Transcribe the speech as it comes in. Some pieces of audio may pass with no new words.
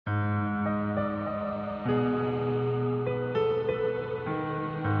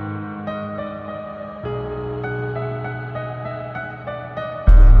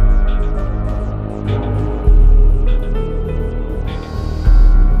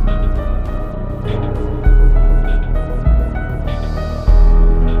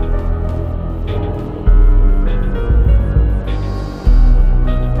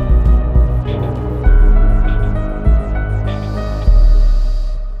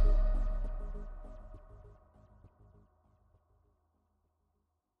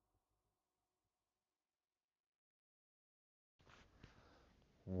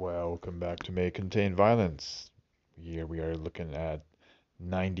Welcome back to May Contain Violence. Here we are looking at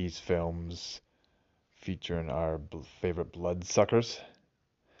 90s films featuring our favorite bloodsuckers.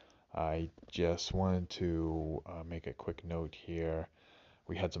 I just wanted to make a quick note here.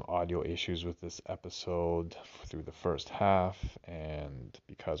 We had some audio issues with this episode through the first half, and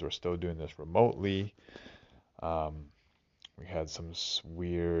because we're still doing this remotely, um, we had some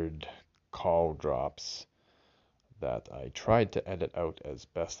weird call drops that I tried to edit out as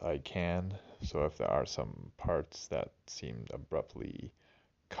best I can. So if there are some parts that seemed abruptly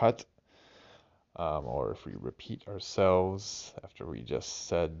cut, or if we repeat ourselves after we just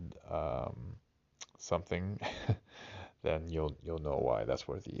said something, then you'll know why. That's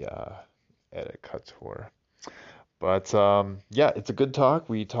where the edit cuts were. But yeah, it's a good talk.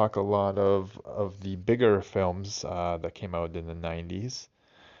 We talk a lot of the bigger films that came out in the 90s.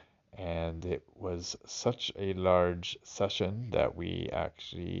 And it was such a large session that we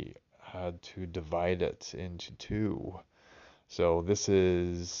actually had to divide it into two. So this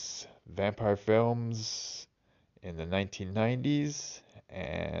is vampire films in the 1990s,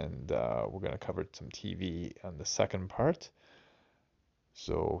 and we're going to cover some TV on the second part.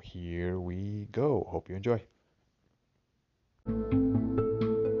 So here we go. Hope you enjoy.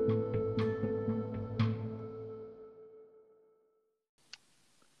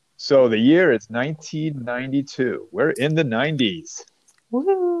 So the year is 1992. We're in the 90s.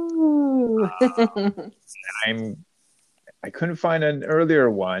 Woo! I'm I couldn't find an earlier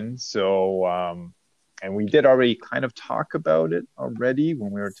one, so and we did already kind of talk about it already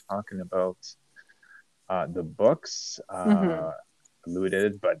when we were talking about the books hmm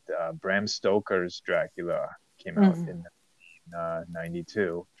alluded, but Bram Stoker's Dracula came out hmm in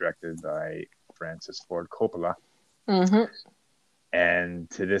 92, directed by Francis Ford Coppola, hmm and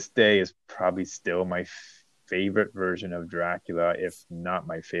to this day is probably still my favorite version of Dracula, if not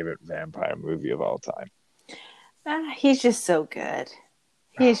my favorite vampire movie of all time. He's just so good.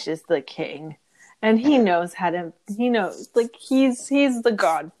 He's just the king, and he knows how to. He knows, like he's the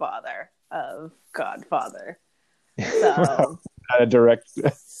Godfather of Godfather. So A direct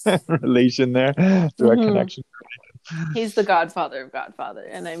relation there, direct hmm connection. he's the Godfather of Godfather,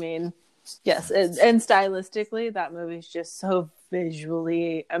 and I mean, yes, and stylistically, that movie's just so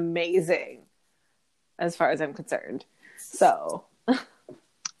visually amazing, as far as I'm concerned. So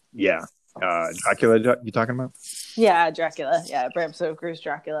Yeah. Dracula, you talking about? yeah, Dracula. Yeah, Bram Stoker's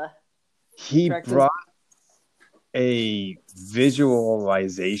Dracula. He Directed. brought a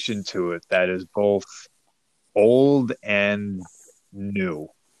visualization to it that is both old and new.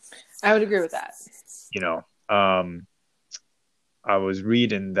 I would agree with that. You know, I was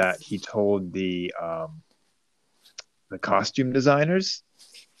reading that he told the costume designers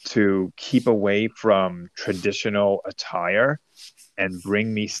to keep away from traditional attire and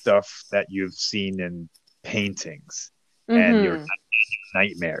bring me stuff that you've seen in paintings and your Mm-hmm.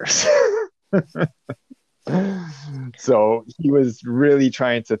 nightmares. So he was really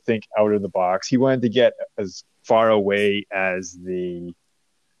trying to think out of the box. He wanted to get as far away as the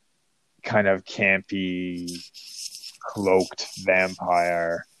kind of campy, cloaked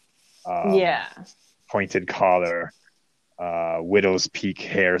vampire, um, Yeah. pointed collar, widow's peak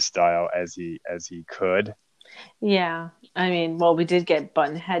hairstyle as he could. Yeah. I mean, well, we did get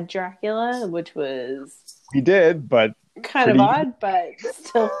Bunhead Dracula, which was He did, but kind of pretty. odd, but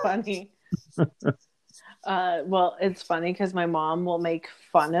still funny. Well, it's funny because my mom will make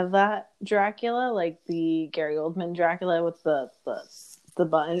fun of that Dracula, like the Gary Oldman Dracula with the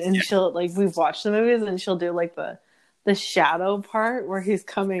bun, and she'll like we've watched the movies, and she'll do like the shadow part where he's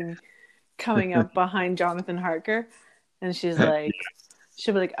coming up behind Jonathan Harker, and she'll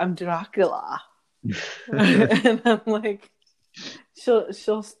be like, "I'm Dracula," and I'm like,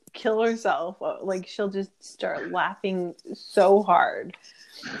 she'll kill herself, like she'll just start laughing so hard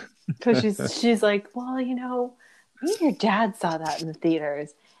because she's like, well, me and your dad saw that in the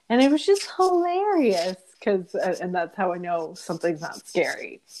theaters, and it was just hilarious. Because and that's how I know something's not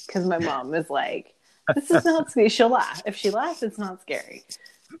scary. Because my mom is like, this is not scary. She'll laugh. If she laughs, it's not scary.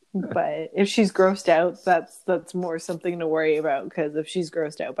 But if she's grossed out, that's more something to worry about. Because if she's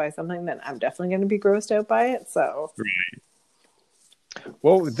grossed out by something, then I'm definitely going to be grossed out by it. So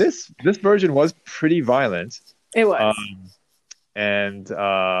Well, this version was pretty violent, it was. um, and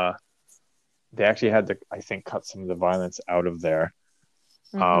they actually had to, I think, cut some of the violence out of there.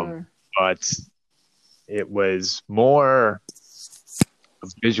 Mm-hmm. But it was more a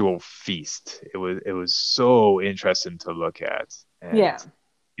visual feast. It was so interesting to look at, and Yeah.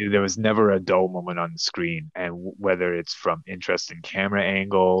 there was never a dull moment on the screen. And whether it's from interesting camera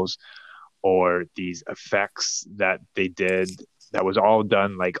angles or these effects that they did, that was all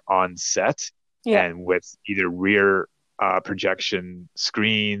done like on set Yeah. and with either rear projection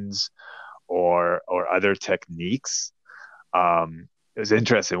screens or other techniques. It was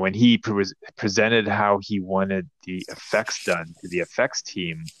interesting when he presented how he wanted the effects done to the effects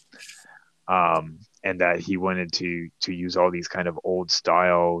team, and that he wanted to use all these kind of old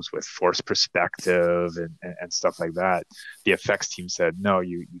styles with forced perspective and stuff like that. The effects team said, "No,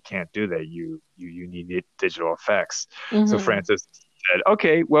 you can't do that. You need digital effects." So Hmm. Francis said,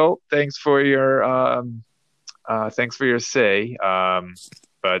 "Okay, well, thanks for your say,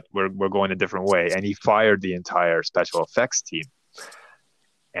 but we're going a different way." And he fired the entire special effects team,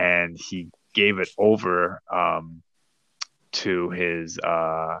 and he gave it over to his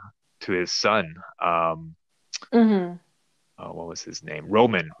son. Hmm. What was his name?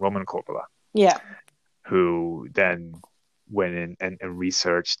 Roman Coppola, Yeah. who then went in and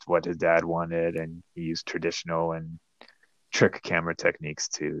researched what his dad wanted, and he used traditional and trick camera techniques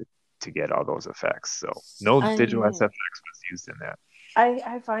to get all those effects. So no digital I SFX was used in that.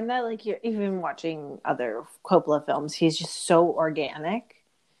 I find that like you're even watching other Coppola films, he's just so organic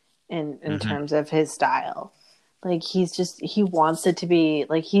in Mm-hmm. terms of his style. Like he wants it to be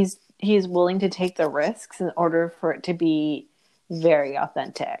like he's willing to take the risks in order for it to be very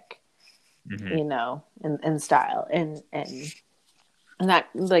authentic, Mm-hmm. you know, in style. And that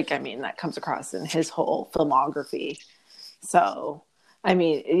like I mean that comes across in his whole filmography. So I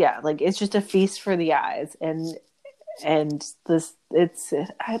mean, yeah, like it's just a feast for the eyes, and this it's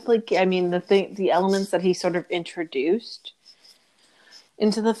I like I mean the elements that he sort of introduced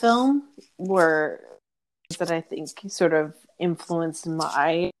into the film were that I think sort of influenced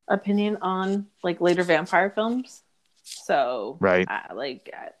my opinion on like later vampire films. So Right.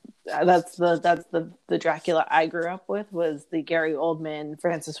 that's the Dracula I grew up with was the Gary Oldman,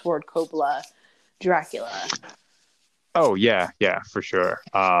 Francis Ford Coppola Dracula. Oh yeah, for sure.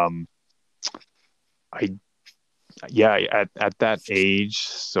 I Yeah, at that age,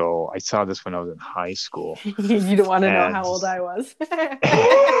 so I saw this when I was in high school, You don't want to know and how old I was.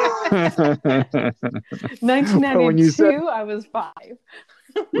 when you said 1992, I was 5.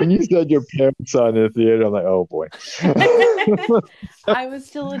 when you said your parents saw it in the theater, I'm like, oh boy. I was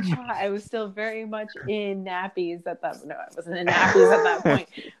still a child. I was still very much in nappies at that. No, I wasn't in nappies at that point.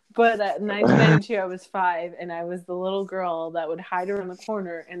 But at 1992, I was 5, and I was the little girl that would hide around the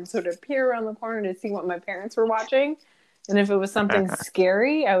corner and sort of peer around the corner to see what my parents were watching. And if it was something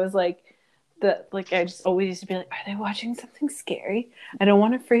scary, I was like, I just always used to be like, are they watching something scary? I don't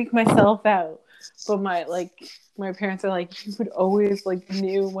want to freak myself out. But my parents are like, you would always like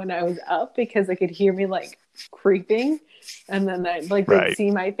knew when I was up because they could hear me like creeping, and then they'd Right.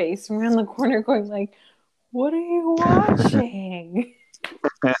 see my face from around the corner going like, what are you watching?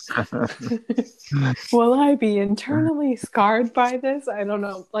 Will I be internally scarred by this? I don't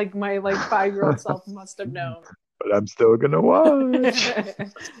know. Like my 5-year-old self must have known. But I'm still gonna watch.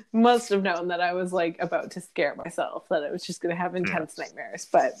 Must have known that I was like about to scare myself, that I was just gonna have Yeah. intense nightmares,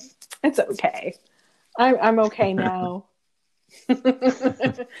 but it's okay. I'm okay now.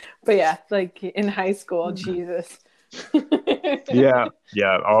 But yeah, like in high school, Jesus. Yeah.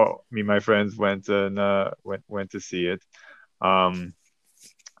 All me and my friends went to see it. Um,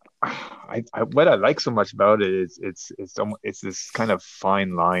 I what I like so much about it is it's this kind of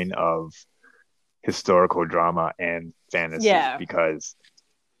fine line of historical drama and fantasy, Yeah. because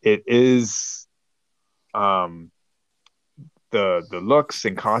it is um the looks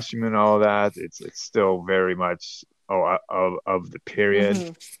and costume and all that. It's still very much of the period,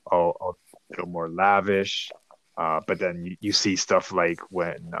 Hmm. a little more lavish. But then you see stuff like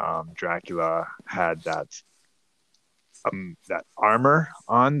when Dracula had that armor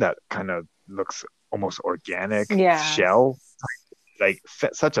on that kind of looks almost organic Yeah. shell, like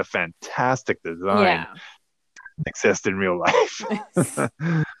such a fantastic design, Yeah. exist in real life.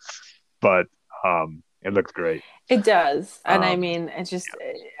 But it looks great. It does. And I Um, mean, it's just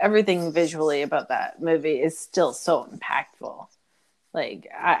everything visually about that movie is still so impactful. Like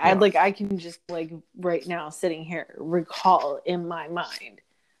yeah. I can just like right now sitting here recall in my mind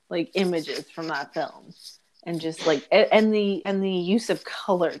like images from that film, and just like and the use of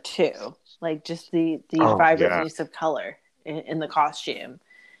color too, like just the Oh vibrant yeah. use of color in the costume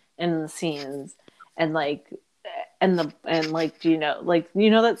and in the scenes, and like and like do you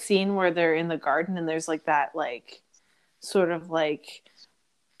know that scene where they're in the garden and there's like that like sort of like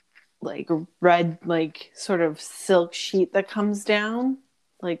red like sort of silk sheet that comes down,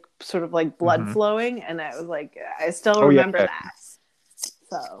 like sort of like blood Hmm. flowing, and I was like I still Oh yeah. remember that.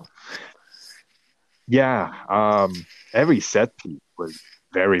 So Yeah. Every set piece was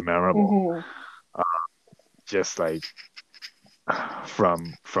very memorable. mhm. Just like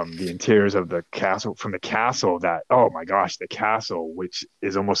from the interiors of the castle, from the castle, that, oh my gosh, the castle, which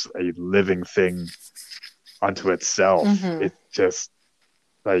is almost a living thing unto itself. Mm-hmm. It's just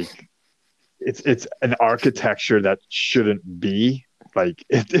like it's an architecture that shouldn't be, like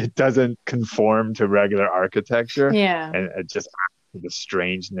it doesn't conform to regular architecture, Yeah. and it just the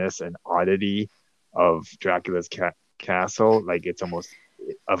strangeness and oddity of Dracula's castle, like it's almost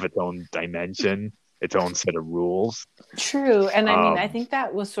of its own dimension, its own set of rules. True. And I mean, I um think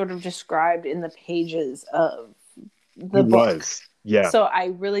that was sort of described in the pages of the it book. was, yeah, So I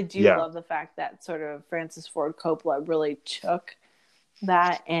really do yeah. love the fact that sort of Francis Ford Coppola really took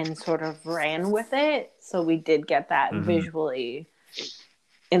that and sort of ran with it. So we did get that Hmm. visually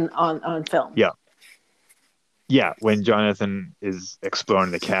in on film. Yeah, yeah, when Jonathan is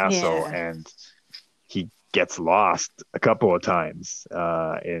exploring the castle Yeah. and he gets lost a couple of times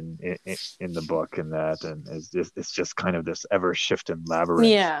in the book, and that, and it's just kind of this ever shifting labyrinth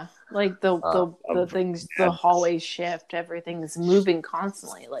Yeah. Like the uh, the the of things, the madness. hallways shift, everything's moving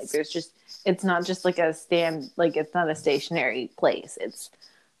constantly. Like there's just, it's not just like a stand, like it's not a stationary place. It's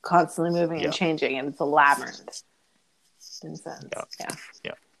constantly moving and Yeah, changing, and it's a labyrinth in a yeah, sense. Yeah.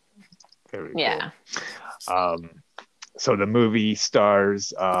 yeah. Very cool. Yeah. Um, so the movie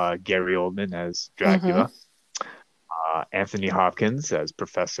stars Gary Oldman as Mm-hmm. Dracula, Anthony Hopkins as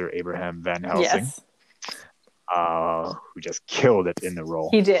Professor Abraham Van Helsing, Yes, who just killed it in the role.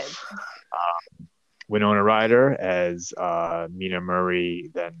 he did. Winona Ryder as Mina Murray,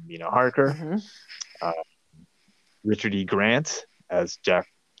 then Mina Harker. Mm-hmm. Uh, Richard E. Grant as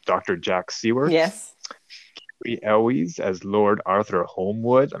Dr. Jack Seward. Yes. Cary Elwes as Lord Arthur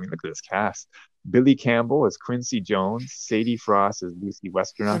Holmwood. I mean, look at this cast. Billy Campbell as Quincy Jones, Sadie Frost as Lucy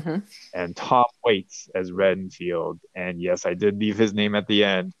Westenra, Mm-hmm. and Tom Waits as Renfield. And yes, I did leave his name at the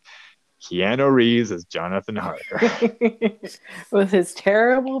end. Keanu Reeves as Jonathan Harker. With his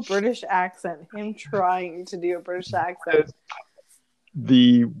terrible British accent, him trying to do a British accent.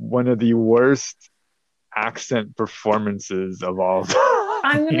 The one of the worst accent performances of all time.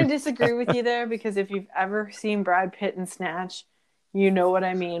 I'm going to disagree with you there, because if you've ever seen Brad Pitt in Snatch, you know what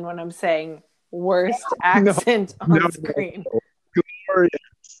I mean when I'm saying worst No, accent on no, screen. glorious.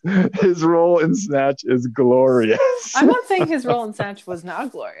 His role in Snatch is glorious. I'm not saying his role in Snatch was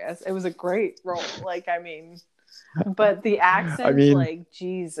not glorious. It was a great role. Like, I mean, but the I accent, mean, like,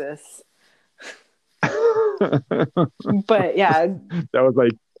 Jesus. that But yeah, was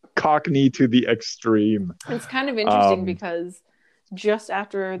like Cockney to the extreme. it's kind of interesting because just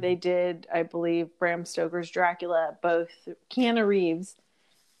after they did, I believe, Bram Stoker's Dracula, both Keanu Reeves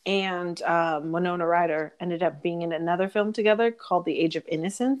and Winona Ryder ended up being in another film together called The Age of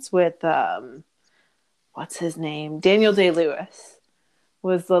Innocence with, what's his name? Daniel Day-Lewis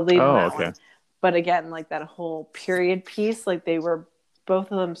was the lead in Oh, that okay. one. But again, like that whole period piece, like they were,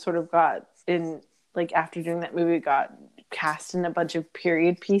 both of them sort of got in, like after doing that movie, got cast in a bunch of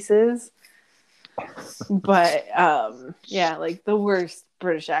period pieces. But yeah, like the worst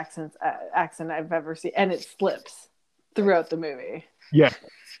British accent I've ever seen, and it slips throughout the movie. Yeah.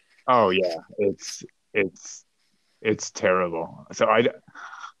 Oh, yeah. It's terrible. So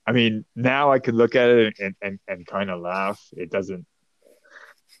I mean, now I could look at it and kind of laugh. It doesn't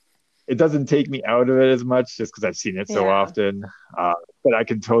take me out of it as much, just because I've seen it so Yeah. often. But I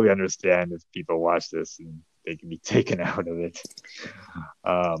can totally understand if people watch this and they can be taken out of it.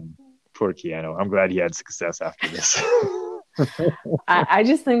 Poor Keanu. I'm glad he had success after this. I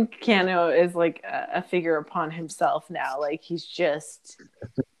just think Keanu is like a figure upon himself now. Like he's just,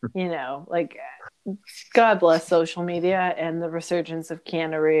 like God bless social media and the resurgence of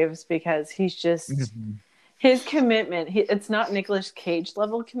Keanu Reeves, because he's just, his commitment. It's not Nicolas Cage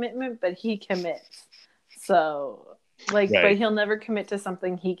level commitment, but he commits. So, like, but Right. he'll never commit to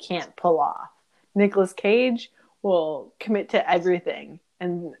something he can't pull off. Nicolas Cage will commit to everything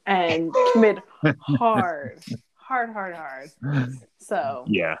and commit hard, hard. So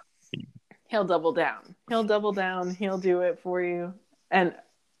Yeah. he'll double down. He'll double down. He'll do it for you. And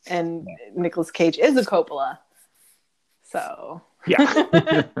Nicolas Cage is a Coppola. So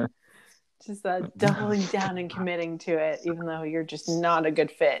Yeah. just doubling down and committing to it, even though you're just not a good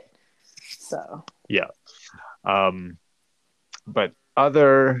fit. So Yeah. But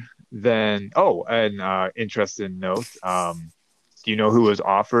other than, an interesting note, do you know who was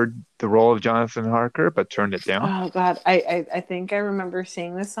offered the role of Jonathan Harker but turned it down? oh god, I think I remember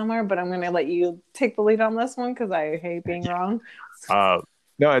seeing this somewhere, but I'm gonna let you take the lead on this one because I hate being wrong.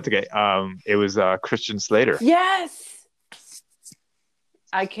 No, it's okay. It was Christian Slater. Yes,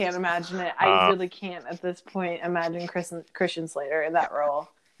 I can't imagine it. I Uh, really can't at this point imagine Christian Slater in that role.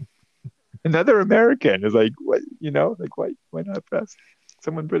 another American. Is like, what, like, why not press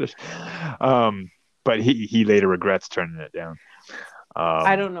someone British? Um, but he later regrets turning it down.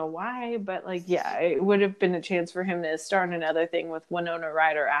 I Um, don't know why, but like, yeah, it would have been a chance for him to start another thing with Winona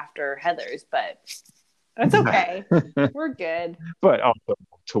Ryder after Heather's, but it's okay. We're good. but also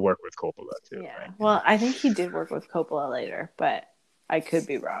to work with Coppola too, Yeah. right? Well, I think he did work with Coppola later, but I could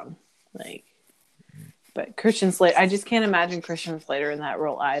be wrong. Like, but Christian Slater, I just can't imagine Christian Slater in that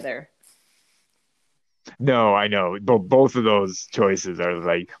role either. No, I know. Both of those choices are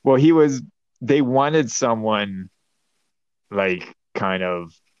like, well, they wanted someone like kind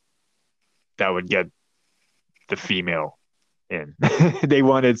of that would get the female in. They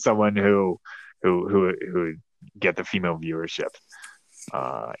wanted someone who would get the female viewership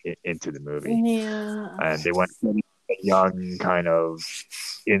into the movie, Yeah. and they want a young kind of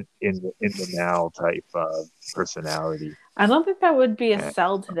in the now type of personality. I don't think that would be a And,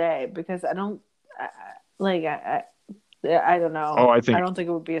 sell today because I don't like I don't know. oh, I don't think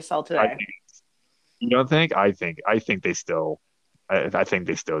it would be a sell I today. think you don't think? I think they still I think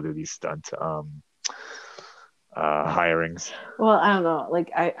they still do these stunt hirings. Well, I don't know.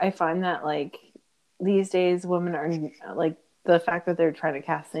 Like I find that like these days women are like the fact that they're trying to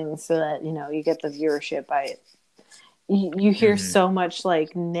cast things so that you get the viewership. You hear Hmm. so much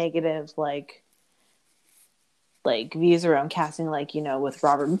like negative like views around casting, like with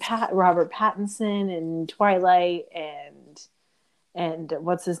Robert Pattinson and Twilight and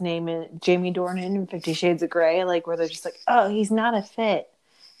what's his name in Jamie Dornan in 50 Shades of Grey, like where they're just like, oh, he's not a fit.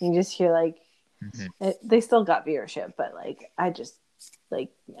 You just hear like Hmm. they still got viewership, but like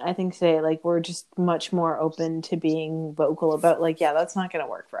like I think today like we're just much more open to being vocal about like, yeah, that's not going to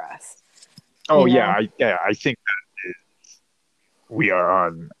work for us. Oh You yeah, know? I think we are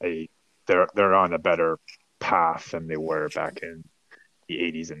on a they're on a better path than they were back in the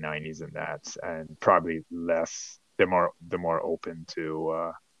 80s and 90s and that, and probably less. They're more open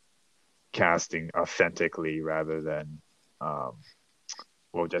to casting authentically rather than um,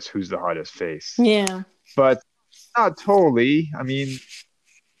 well, just who's the hottest face. Yeah. But not totally. I mean,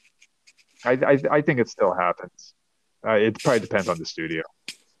 I think it still happens. It probably depends on the studio.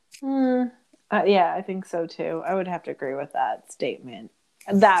 Mm, yeah, I think so too. I would have to agree with that statement.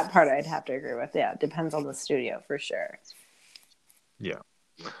 That part I'd have to agree with. Yeah, it depends on the studio for sure. Yeah.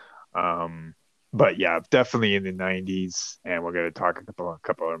 Um, but yeah, definitely in the 90s, and we're going to talk a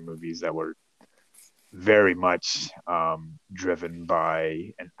couple of movies that were very much driven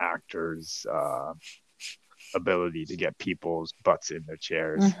by an actor's ability to get people's butts in their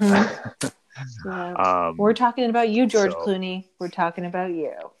chairs. Mm-hmm. Yeah. We're um, talking about you, George so Clooney. We're talking about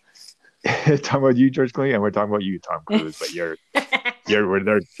you. talking about you, George Clooney, and we're talking about you, Tom Cruise, but they're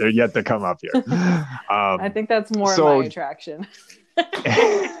yet to come up here. I Um, think that's more of my so attraction.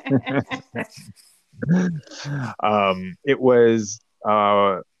 it was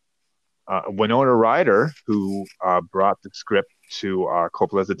Winona Ryder who brought the script to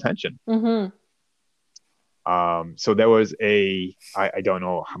Coppola's attention. Mm-hmm. So there was I don't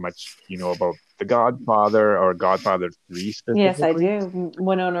know how much you know about The Godfather or Godfather 3 Yes, I specifically, do.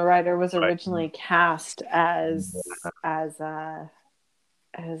 Winona Ryder was but originally cast as was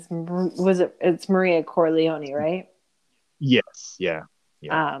it? It's Maria Corleone, right? yes, yeah,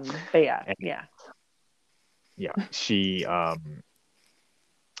 yeah, But yeah, and yeah. yeah, she uh,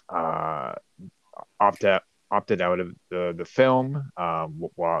 opted out of the film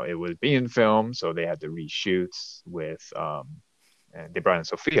while it was being filmed, so they had to reshoot with and they brought in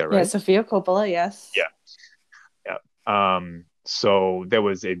Sophia, Yeah, right? Sofia Coppola, yes. Yeah, yeah. So there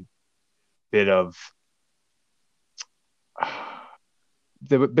was a bit of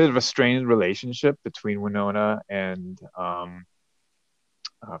the bit of a strained relationship between Winona and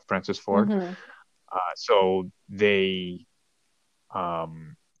Francis Ford. Mm-hmm. So they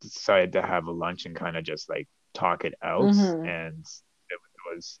decided to have a lunch and kind of just like talk it out, Mm-hmm. and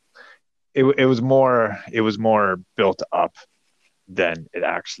was it was more built up than it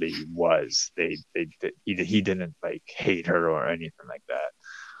actually was. He didn't like hate her or anything like that.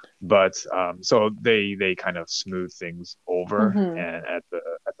 But so they kind of smooth things over, Mm-hmm. and at the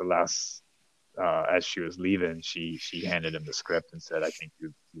last as she was leaving, she handed him the script and said, "I think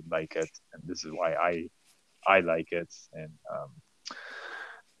you'd like it, and this is why I like it." And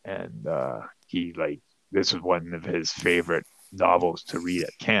he like this was one of his favorite novels to read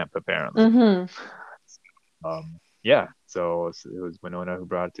at camp, apparently. Mm-hmm. Yeah, so it was Winona who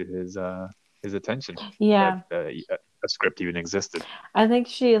brought it to his attention that Yeah. a script even existed. I think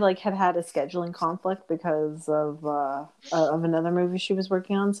she like had a scheduling conflict because of another movie she was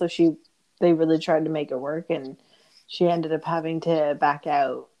working on. So they really tried to make it work, and she ended up having to back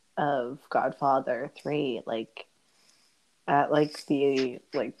out. of Godfather 3, like at like the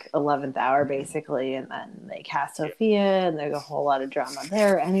like 11th hour basically, and then they cast Sophia, and there's a whole lot of drama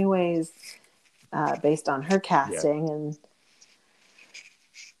there anyways, based on her Yeah. casting.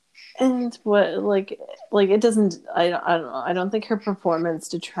 And what like it doesn't, I don't know, I don't think her performance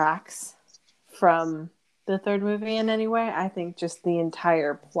detracts from the third movie in any way. I think just the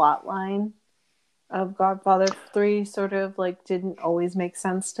entire plot line of Godfather 3 sort of like didn't always make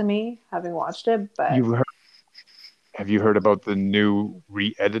sense to me having watched it, but Have you heard about the new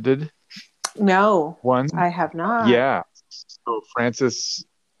re-edited no, one? I have not. Yeah. So Francis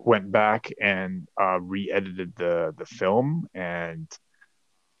went back and re-edited the film and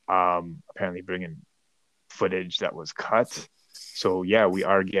apparently bringing footage that was cut. So yeah, we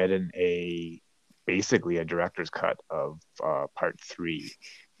are getting basically a director's cut of part 3.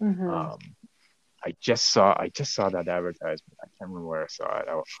 Mm-hmm. Um, I just saw that advertisement. I can't remember where I saw it.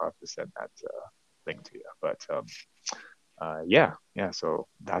 I'll have to send that link to you. But yeah. So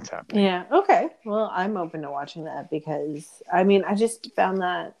that's happening. Yeah. Okay. Well, I'm open to watching that because I mean, I just found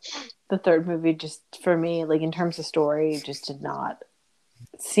that the third movie, just for me, like in terms of story, just did not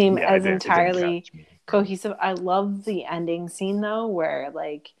seem Yeah, as it didn't entirely catch me. cohesive. I love the ending scene though, where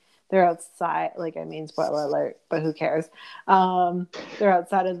like they're outside. Like, I mean, spoiler alert, but who cares? They're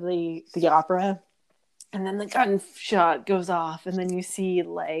outside of the opera, and then the gunshot goes off, and then you see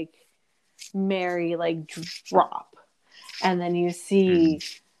like Mary like drop, and then you see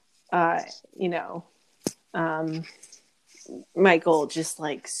you know, um, Michael just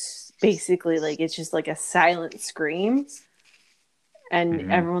like basically like it's just like a silent scream, and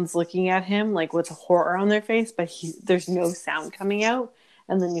Mm-hmm. everyone's looking at him like with horror on their face, but there's no sound coming out,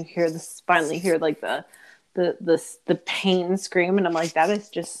 and then you hear this finally hear like the pain scream, and I'm like, that is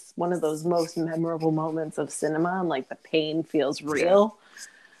just one of those most memorable moments of cinema, and like the pain feels real.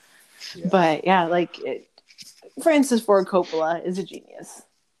 Yeah. But yeah, like Francis Ford Coppola is a genius.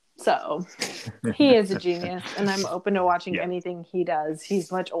 So he is a genius, and I'm open to watching Yeah. anything he does.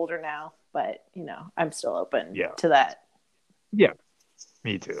 He's much older now, but you know, I'm still open Yeah. to that. Yeah,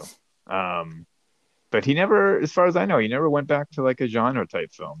 me too. But he never, as far as I know, he never went back to like a genre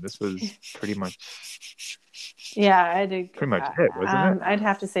type film. This was pretty much Yeah, it, wasn't it? I'd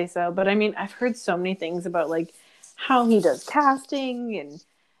have to say so. But I mean, I've heard so many things about like how he does casting, and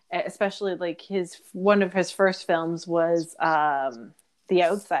especially like one of his first films was The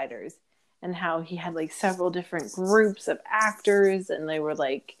Outsiders, and how he had like several different groups of actors, and they were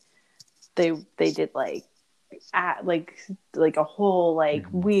like they did like like a whole like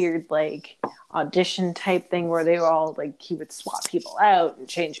weird like audition type thing where they were all like he would swap people out and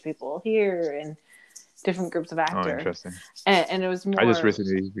change people here and different groups of Oh, actors, interesting. and it was more. I just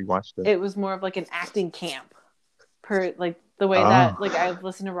recently rewatched it. It was more of like an acting camp, per like the way Oh. that like I've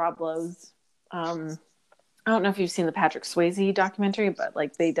listened to Rob Lowe's. I don't know if you've seen the Patrick Swayze documentary, but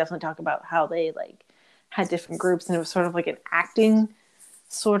like they definitely talk about how they like had different groups, and it was sort of like an acting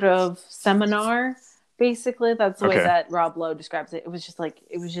sort of seminar. Basically, that's the way Okay. that Rob Lowe describes it. It was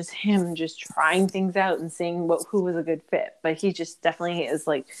just him just trying things out and seeing who was a good fit. But he just definitely is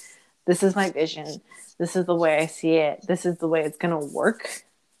like, this is my vision. This is the way I see it. This is the way it's gonna work.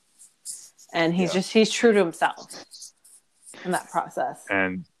 And he's true to himself in that process.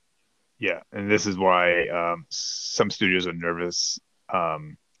 And yeah, and this is why some studios are nervous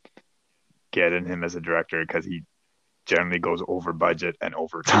getting him as a director because he generally goes over budget and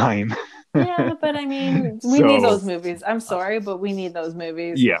over time. Yeah, but I mean, we need those movies. I'm sorry, but we need those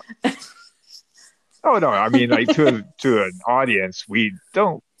movies. Yeah. Oh no, I mean, like to an audience, we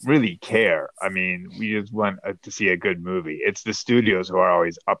don't really care. I mean, we just want to see a good movie. It's the studios who are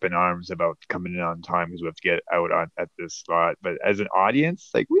always up in arms about coming in on time because we have to get out at this slot. But as an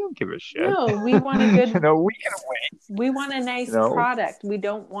audience, like we don't give a shit. No, we want a good. We can wait. We want a nice product. We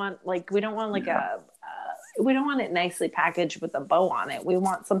don't want we don't want it nicely packaged with a bow on it. We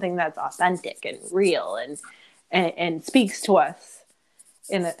want something that's authentic and real and speaks to us.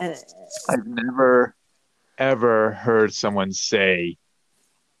 I've never ever heard someone say,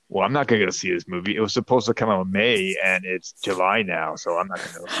 well, I'm not going to go see this movie. It was supposed to come out in May and it's July now, so I'm not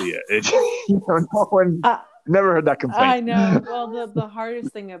going to go see it. No one, never heard that complaint. I know. Well, the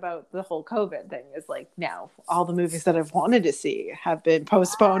hardest thing about the whole COVID thing is like now all the movies that I've wanted to see have been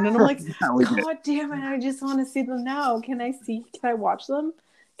postponed, and I'm like, God damn it! I just want to see them now. Can I watch them?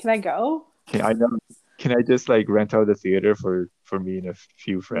 Can I go? Can I just like rent out a theater for me and a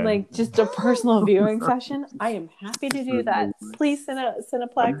few friends? Like just a personal viewing session? I am happy to do that. Please,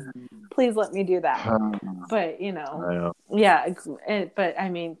 Cineplex, please let me do that. But you know, yeah. But I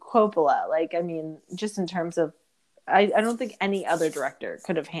mean, Coppola, like, I mean, just in terms of I don't think any other director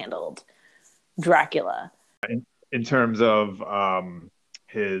could have handled Dracula. In terms of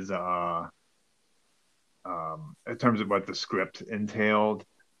his in terms of what the script entailed,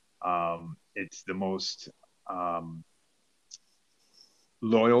 it's the most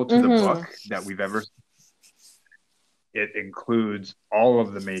loyal to the book that we've ever. It includes all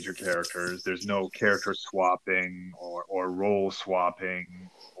of the major characters. There's no character swapping or role swapping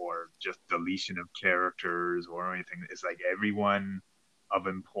or just deletion of characters or anything. It's like everyone of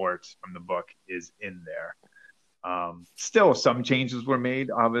import from the book is in there. Still, some changes were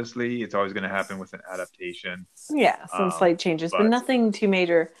made. Obviously, it's always going to happen with an adaptation. Yeah, some slight changes, but nothing too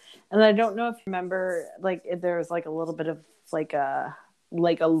major. And I don't know if you remember, like there's like a little bit of like a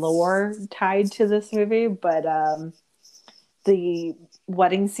lore tied to this movie, but the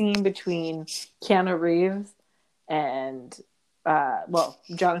wedding scene between Keanu Reeves and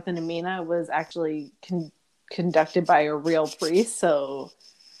Jonathan and Mina was actually conducted by a real priest. So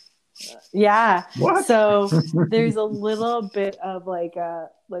yeah, what? So there's a little bit of like a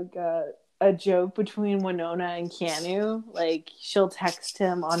joke between Winona and Keanu. Like she'll text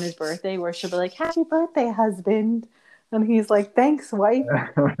him on his birthday where she'll be like, "Happy birthday, husband," and he's like, "Thanks, wife."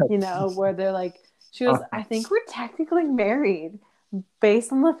 You know, where they're like, she goes, "I think we're technically married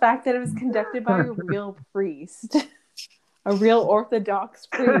based on the fact that it was conducted by a real priest, a real Orthodox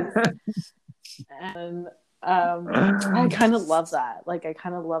priest." And I kind of love that. Like, I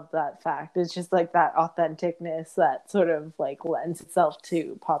kind of love that fact. It's just like that authenticness that sort of like lends itself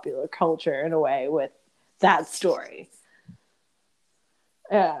to popular culture in a way with that story.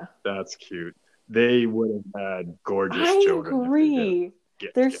 Yeah. That's cute. They would have had gorgeous children. I agree.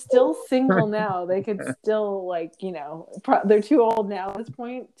 They're still single now. They could still, like, you know, they're too old now at this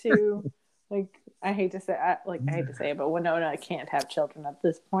point to, like, I hate to say it, but Winona can't have children at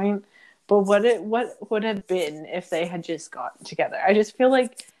this point. But what would have been if they had just gotten together? I just feel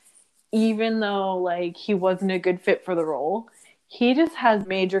like even though like he wasn't a good fit for the role, he just has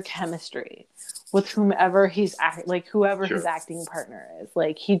major chemistry with whomever his acting partner is.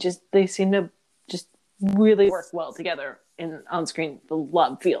 Like they seem to just really work well together on screen. The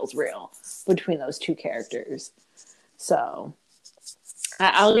love feels real between those two characters. So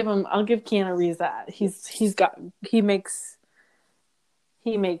I'll give Keanu Reeves that.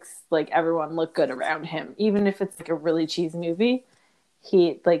 He makes like everyone look good around him, even if it's like a really cheesy movie.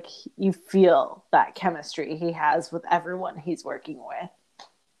 You feel that chemistry he has with everyone he's working with.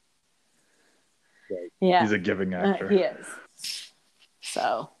 Right. Yeah, he's a giving actor. He is.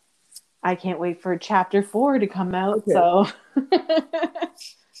 So I can't wait for Chapter 4 to come out. Okay. So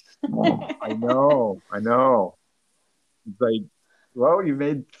I know. It's like, well, you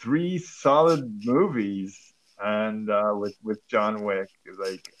made 3 solid movies. And with John Wick, it's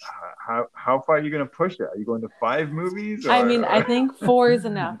like, how far are you going to push it? Are you going to 5 movies? Or? I mean, I think 4 is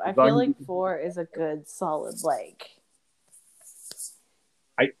enough. I feel like 4 is a good, solid, like.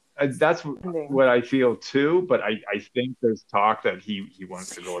 That's what I feel too. But I think there's talk that he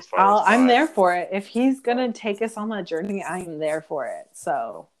wants to go as far as 5. I'm there for it. If he's going to take us on that journey, I'm there for it.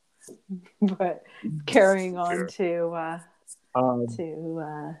 So, but carrying on to.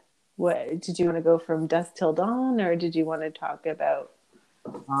 What did you want to go from dusk till dawn, or did you want to talk about?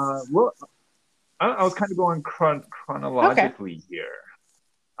 Well, I was kind of going chronologically here,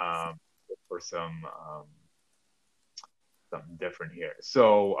 for something different here.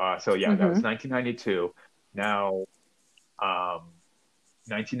 So yeah, that was 1992. Now,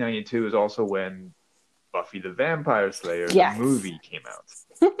 1992 is also when Buffy the Vampire Slayer the movie came out.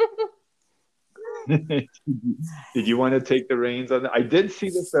 Did you want to take the reins on that? I did see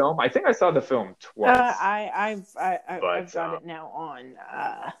the film. I think I saw the film twice. I've got it now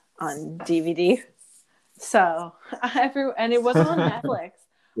on DVD. So and it wasn't on Netflix.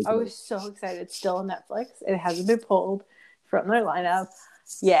 I was so excited. It's still on Netflix. It hasn't been pulled from their lineup.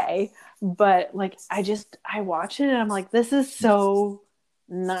 Yay! But like, I watched it and I'm like, this is so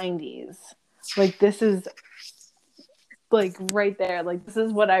 90s. Like, this is. Like right there, like this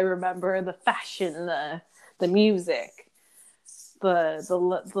is what I remember: the fashion, the music,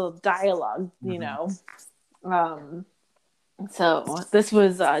 the dialogue, you know. So this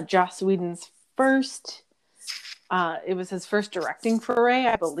was Joss Whedon's first. It was his first directing foray,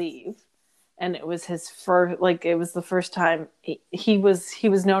 I believe, and it was his first. Like, it was the first time he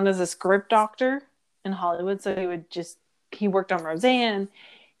was known as a script doctor in Hollywood. So he worked on Roseanne.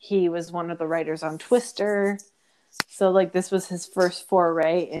 He was one of the writers on Twister. So, like, this was his first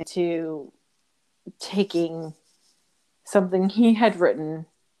foray into taking something he had written,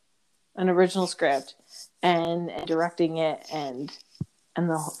 an original script, and directing it and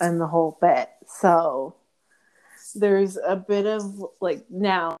the whole bit. So there's a bit of like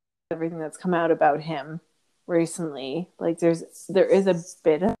now everything that's come out about him recently. Like there is a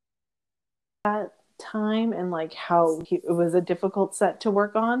bit of that time and like how it was a difficult set to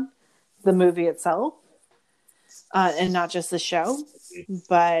work on, the movie itself, and not just the show.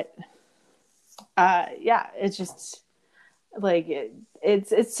 But yeah, it's just like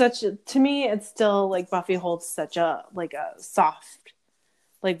it's such a, to me it's still like Buffy holds such a like a soft,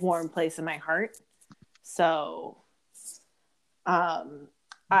 like warm place in my heart. So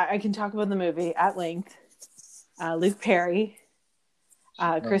I can talk about the movie at length. Luke Perry,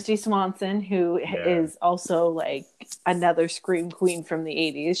 Christy Swanson, who is also like another scream queen from the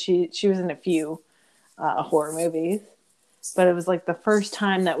 80s. She was in a few horror movies, but it was like the first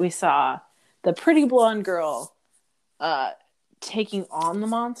time that we saw the pretty blonde girl taking on the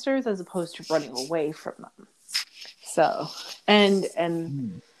monsters as opposed to running away from them. So, and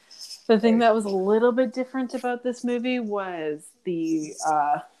the thing that was a little bit different about this movie was the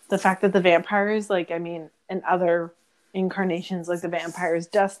fact that the vampires, like, I mean, in other incarnations, like the vampires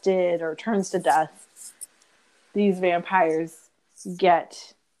dusted or turns to dust, these vampires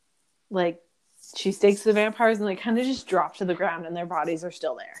get, like, she stakes the vampires and they kind of just drop to the ground and their bodies are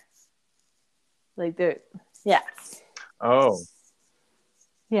still there. Like, they're, yeah. Oh.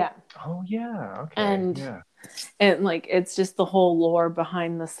 Yeah. Oh, yeah. Okay. And like it's just the whole lore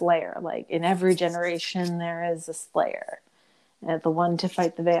behind the Slayer. Like in every generation there is a Slayer, and the one to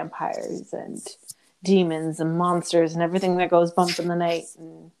fight the vampires and demons and monsters and everything that goes bump in the night.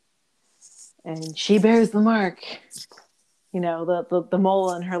 And she bears the mark. You know, the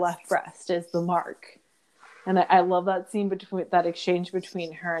mole on her left breast is the mark. And I love that scene between that exchange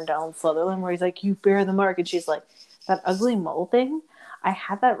between her and Donald Sutherland where he's like, "You bear the mark," and she's like, "That ugly mole thing, I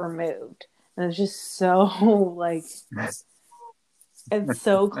had that removed." And it's just so like it's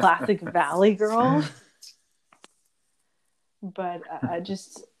so classic Valley Girl. But I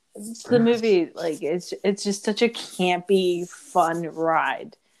just the movie, like it's just such a campy, fun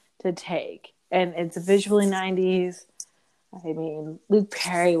ride to take, and it's visually 90s. I mean, Luke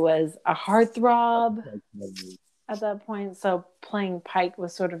Perry was a heartthrob at that point, so playing Pike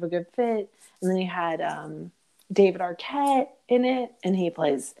was sort of a good fit. And then you had David Arquette in it, and he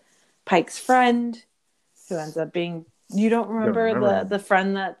plays Pike's friend, who ends up being, you don't remember the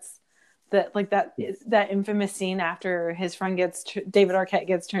friend that like that infamous scene after his friend David Arquette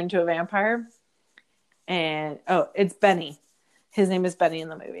gets turned to a vampire, and it's Benny. His name is Benny in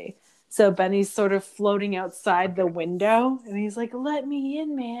the movie. So Benny's sort of floating outside the window, and he's like, "Let me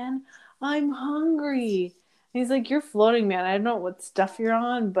in, man. I'm hungry." And he's like, "You're floating, man. I don't know what stuff you're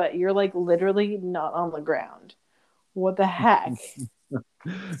on, but you're like literally not on the ground. What the heck?"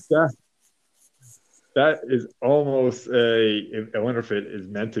 That is almost I wonder if it is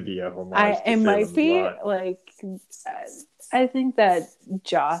meant to be a homage. It might be like, I think that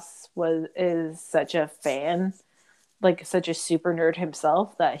Joss is such a fan, like such a super nerd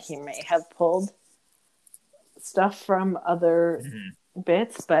himself, that he may have pulled stuff from other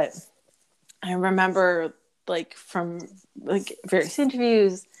bits. But I remember like from like various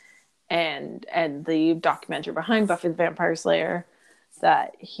interviews and the documentary behind Buffy the Vampire Slayer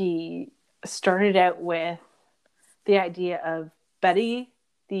that he started out with the idea of Betty,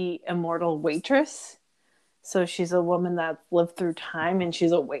 the immortal waitress. So she's a woman that lived through time, and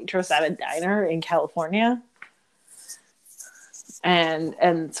she's a waitress at a diner in California. And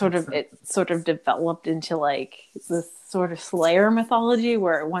it sort of developed into like this sort of Slayer mythology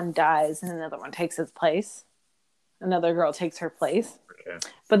where one dies and another one takes its place. Another girl takes her place. Okay.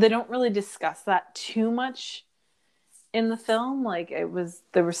 But they don't really discuss that too much in the film. Like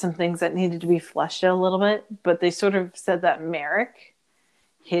there were some things that needed to be fleshed out a little bit, but they sort of said that Merrick,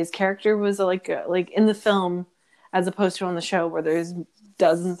 his character, was like in the film as opposed to on the show where there's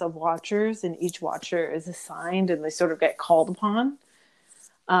dozens of watchers and each watcher is assigned and they sort of get called upon.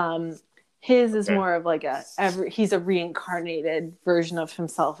 His is more of like he's a reincarnated version of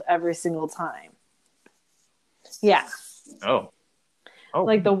himself every single time. Yeah. Oh,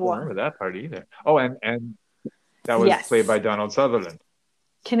 like the one. I don't remember that part either. Oh, and that was played by Donald Sutherland.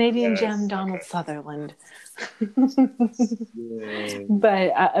 Canadian gem Donald Sutherland.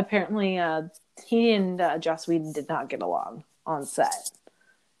 But apparently he and Joss Whedon did not get along on set.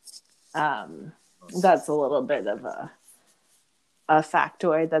 That's a little bit of a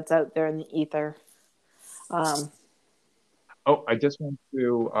factoid that's out there in the ether. I just want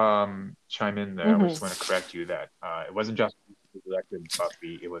to chime in there. I just want to correct you that it wasn't Joss Whedon who directed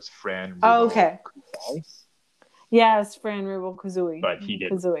Buffy. It was Fran Rubel. Okay. Yes, Fran Rubel Kuzui. But he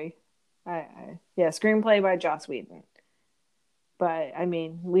did. Kuzui. Screenplay by Joss Whedon. But I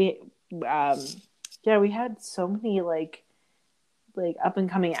mean, Yeah, we had so many like up and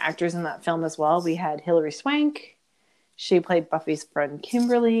coming actors in that film as well. We had Hilary Swank. She played Buffy's friend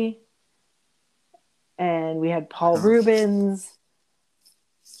Kimberly. And we had Paul Rubens.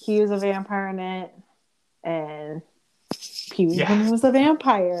 He was a vampire in it. And Pee Wee Herman was a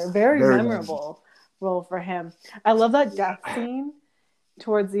vampire. Very memorable role for him. I love that death scene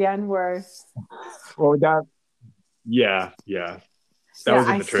towards the end where... Well, that... Yeah. That was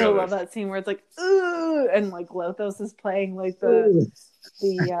in the trailer. I still love that scene where it's like, ooh, and like Lothos is playing like the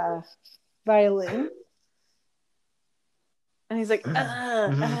violin. And he's like, and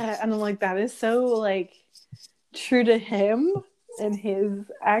I'm like, that is so like true to him and his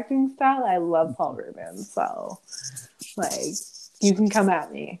acting style. I love Paul Rubens, so like you can come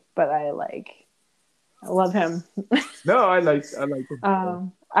at me, but I love him. No, I like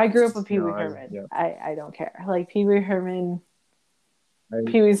him. I grew up with Pee Wee Herman. Yeah. I don't care. Like Pee Wee Herman,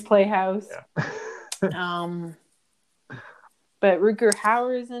 Pee Wee's Playhouse. Yeah. But Rutger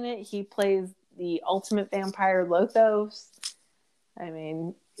Hauer is in it. He plays the ultimate vampire, Lothos. I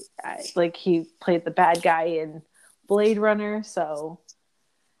mean, he played the bad guy in Blade Runner, so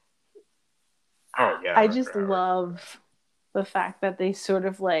I just love the fact that they sort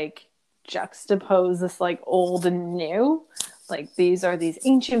of like juxtapose this like old and new. Like these are these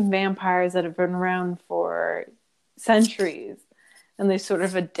ancient vampires that have been around for centuries, and they sort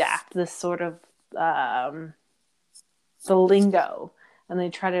of adapt this sort of the lingo, and they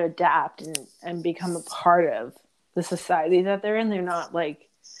try to adapt and become a part of the society that they're in. They're not like,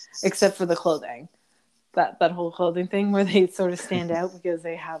 except for the clothing, that whole clothing thing where they sort of stand out because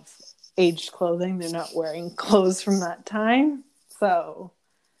they have aged clothing. They're not wearing clothes from that time. So,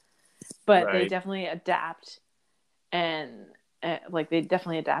 but they definitely adapt and they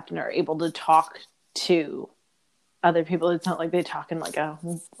definitely adapt and are able to talk to other people. It's not like they talk in like a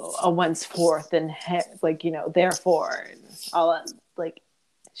once forth and like, you know, therefore and all that like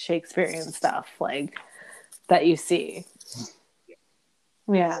Shakespearean stuff like that you see.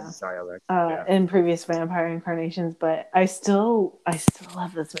 Yeah. Dialect. In previous vampire incarnations, but I still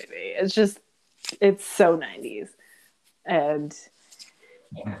love this movie. It's so 90s. And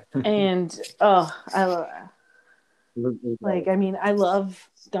I love it. Like, I mean, I love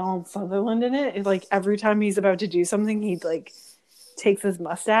Donald Sutherland in it. It's like every time he's about to do something, he like takes his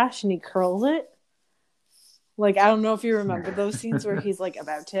mustache and he curls it. Like, I don't know if you remember those scenes where he's like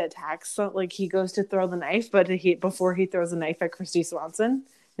about to attack. So like he goes to throw the knife, but before he throws the knife at Christy Swanson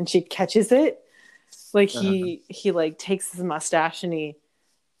and she catches it, like he like takes his mustache and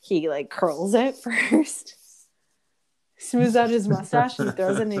he like curls it first, smooths out his mustache and he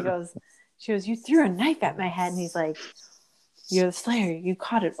throws it and she goes, you threw a knife at my head. And he's like, you're the Slayer. You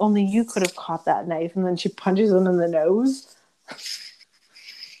caught it. Only you could have caught that knife. And then she punches him in the nose.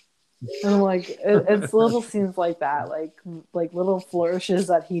 And I'm like, it's little scenes like that, like little flourishes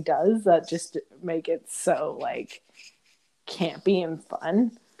that he does that just make it so like campy and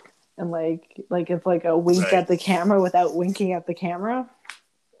fun, and like it's like a wink at the camera without winking at the camera.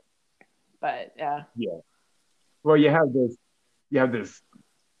 But yeah. Well, you have this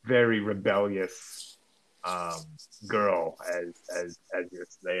very rebellious girl as your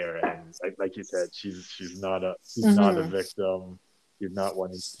Slayer, and like you said, she's not a victim. She's not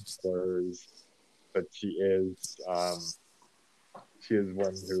wanting spurs, but she is one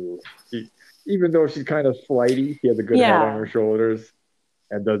who, even though she's kind of flighty, she has a good head on her shoulders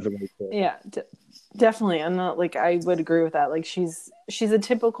and does the right thing. Yeah, definitely. I'm not like, I would agree with that. Like she's a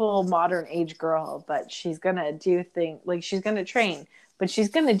typical modern age girl, but she's gonna do things like she's gonna train, but she's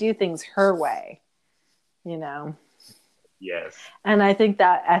gonna do things her way, you know. Yes. And I think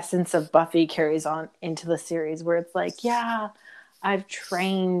that essence of Buffy carries on into the series where it's like, yeah, I've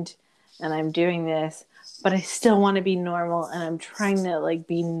trained and I'm doing this, but I still want to be normal, and I'm trying to like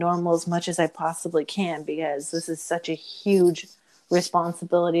be normal as much as I possibly can because this is such a huge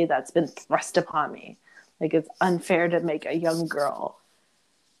responsibility that's been thrust upon me. Like, it's unfair to make a young girl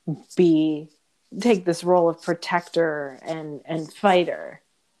take this role of protector and fighter,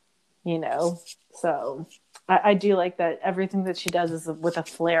 you know? So I do like that everything that she does is with a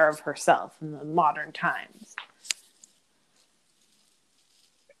flair of herself in the modern times.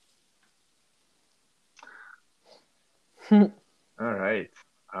 All right.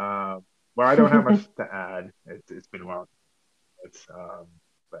 Well, I don't have much to add. It's been a while.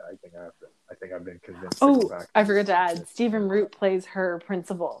 But I think I've been convinced. Oh, I forgot to add. Stephen Root plays her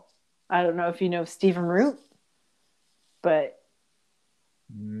principal. I don't know if you know Stephen Root, but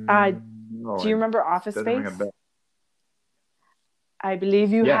do you remember Office Space? I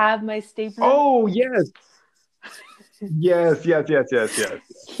believe you have my statement. Oh, yes. Yes, yes, yes, yes, yes.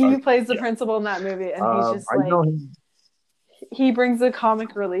 He plays the Yeah. principal in that movie, and he's just I know like, him. he brings the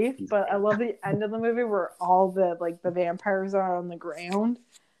comic relief. He's But I love the end of the movie where all the like the vampires are on the ground,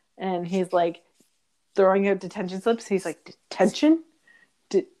 and he's like throwing out detention slips. He's like, detention,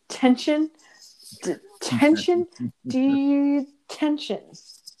 detention, detention, detention.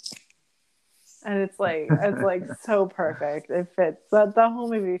 And it's like so perfect. It fits. The whole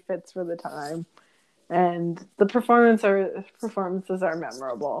movie fits for the time, and the performances are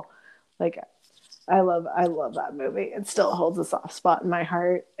memorable. Like I love that movie. It still holds a soft spot in my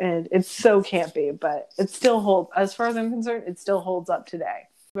heart, and it's so campy, but it still holds. As far as I'm concerned, it still holds up today.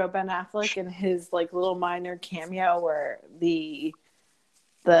 About Ben Affleck and his like little minor cameo where the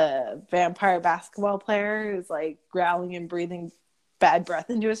vampire basketball player is like growling and breathing bad breath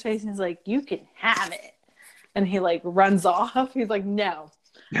into his face, and he's like, "You can have it," and he like runs off. He's like, "No,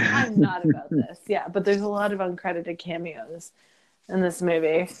 I'm not about this." Yeah, but there's a lot of uncredited cameos in this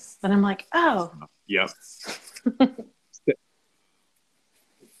movie, and I'm like, "Oh, Yep.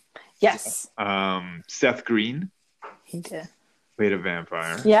 yes, Seth Green he did." played a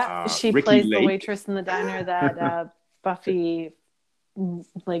vampire. Yeah, she Ricky plays the Lake. waitress in the diner that Buffy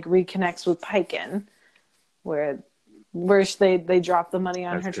like reconnects with Pike in, where they drop the money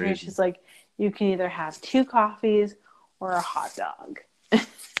on That's her tray. crazy. She's like, "You can either have 2 coffees or a hot dog." And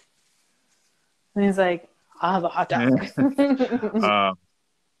he's like, "I'll have a hot dog."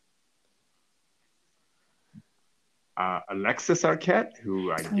 Alexis Arquette,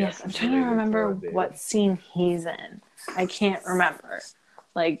 who I Yes, guess I'm is trying to related remember to what scene he's in. I can't remember.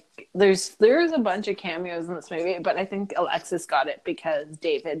 Like, there's a bunch of cameos in this movie, but I think Alexis got it because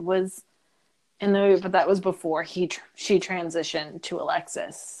David was in the movie, but that was before she transitioned to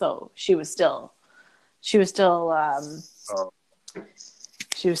Alexis, so she was still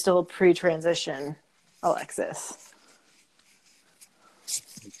Oh, pre-transition Alexis.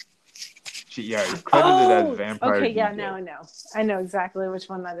 He's credited as Vampire okay, yeah, DJ. now I know exactly which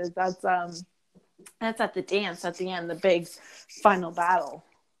one that is. That's at the dance at the end, the big final battle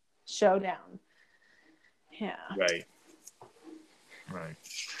showdown. Yeah. Right.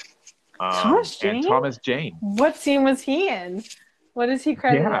 Thomas Jane? And Thomas Jane. What scene was he in? What is he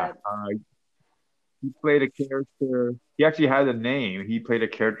credited Yeah. at? He played a character. He actually had a name. He played a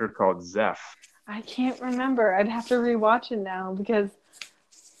character called Zeph. I can't remember. I'd have to rewatch it now because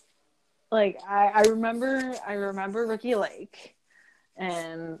like I remember Ricky Lake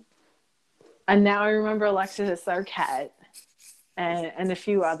and now I remember Alexis Arquette and a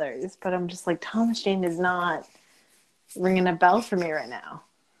few others, but I'm just like, Thomas Jane is not ringing a bell for me right now.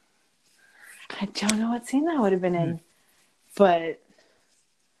 I don't know what scene that would have been in, but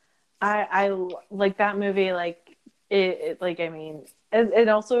I like that movie. Like it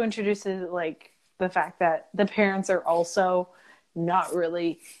also introduces like the fact that the parents are also not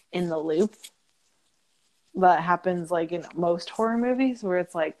really in the loop. That happens like in most horror movies where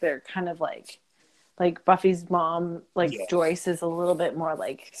it's like they're kind of like Buffy's mom, like Joyce is a little bit more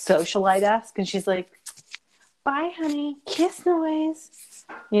like socialite-esque, and she's like, "Bye, honey, kiss noise,"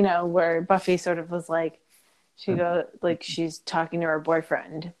 where Buffy sort of was like, she's talking to her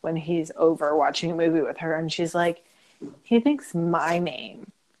boyfriend when he's over watching a movie with her, and she's like, "He thinks my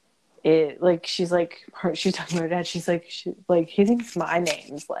name." She's talking to her dad. She's like, he thinks my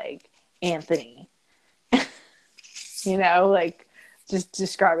name's like Anthony. Like just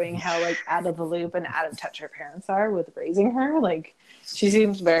describing how like out of the loop and out of touch her parents are with raising her. Like she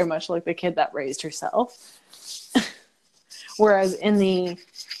seems very much like the kid that raised herself. Whereas in the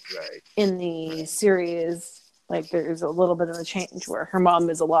series, like there's a little bit of a change where her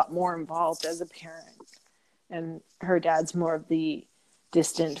mom is a lot more involved as a parent, and her dad's more of the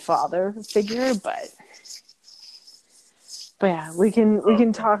distant father figure. But yeah, we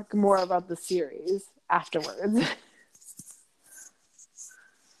can talk more about the series afterwards.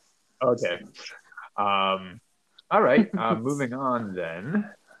 Okay. All right. Moving on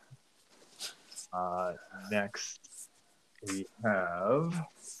then. Next we have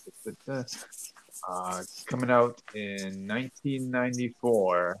coming out in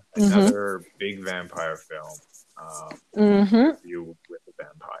 1994, another big vampire film. Interview with a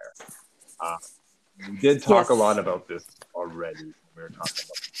Vampire. We did talk a lot about this already when we were talking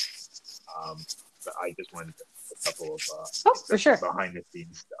about but I just wanted to a couple of for sure behind the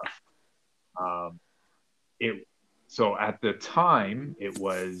scenes stuff. So at the time it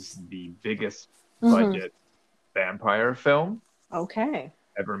was the biggest budget vampire film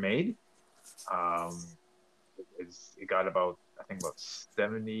ever made. It got about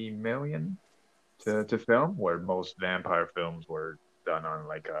 70 million to film, where most vampire films were done on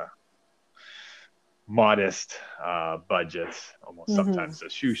like a modest budget, almost Mm-hmm. sometimes a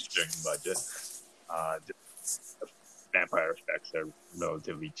shoestring budget. The vampire effects are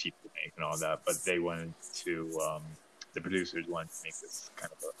relatively cheap to make and all that, but they wanted to, the producers wanted to make this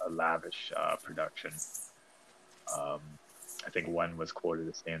kind of a lavish production. I think one was quoted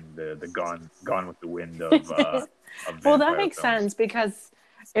as saying the Gone with the Wind of Well, that vampire makes films. sense because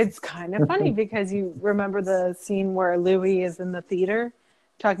it's kind of funny because you remember the scene where Louis is in the theater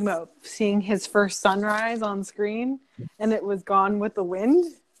talking about seeing his first sunrise on screen, and it was Gone with the Wind,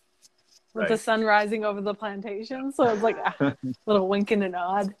 with the Right. sun rising over the plantation. So it's like a little wink and a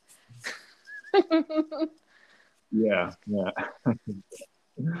nod. Yeah, yeah.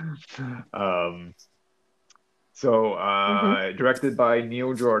 So Mm-hmm. directed by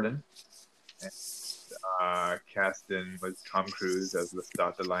Neil Jordan. Casting was Tom Cruise as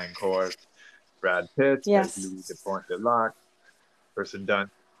Lestat de Liancourt, Brad Pitt as Yes. Louis de Pont de Lac, Kirsten Dunst as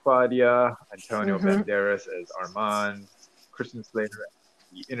Claudia, Antonio Mm-hmm. Banderas as Armand, Christian Slater as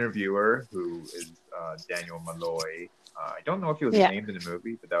the interviewer, who is Daniel Malloy. I don't know if he was Yeah. named in the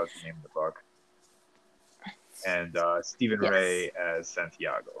movie, but that was the name of the book. And Stephen Yes. Ray as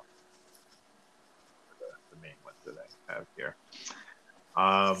Santiago. The main ones that I have here.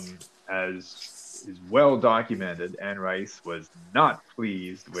 As is well documented, Anne Rice was not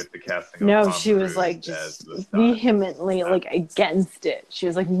pleased with the casting of No, Tom she was Cruise like as just Lestat. vehemently like against it. She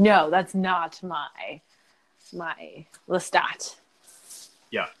was like, "No, that's not my Lestat."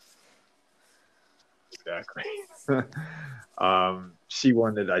 Yeah, exactly. She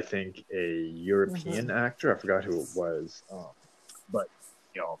wanted, I think, a European actor. I forgot who it was, but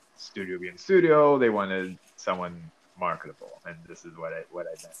studio being studio, they wanted someone marketable, and this is what I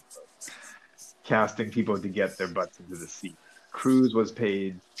meant. So, casting people to get their butts into the seat. Cruise was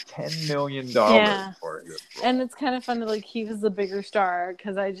paid $10 million Yeah. for this role. And it's kind of funny, like he was the bigger star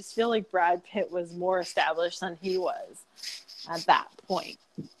because I just feel like Brad Pitt was more established than he was at that point.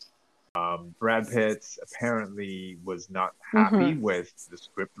 Brad Pitt apparently was not happy Mm-hmm. with the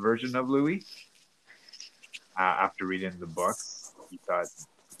script version of Louis. After reading the books, he thought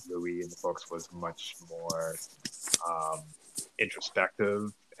Louis in the books was much more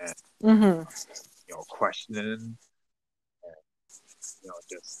introspective and Mm-hmm. questioning, and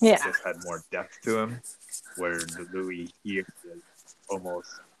just had more depth to him. Where the Louis here is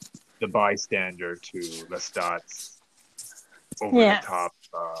almost the bystander to Lestat's over-the-top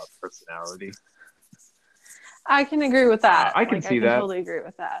personality. I can agree with that. I can see that. Totally agree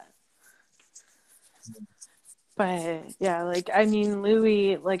with that. But yeah, I mean,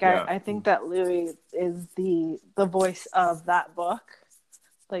 Louis, I think that Louis is the voice of that book.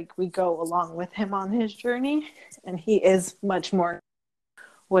 Like we go along with him on his journey, and he is much more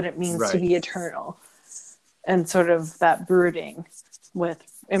what it means to be eternal, and sort of that brooding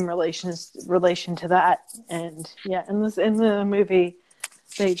in relation to that. And yeah, in the movie,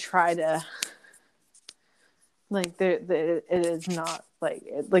 they try to it is not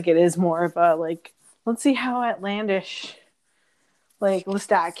it is more of a let's see how outlandish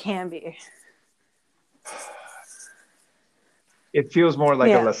Lestat can be. It feels more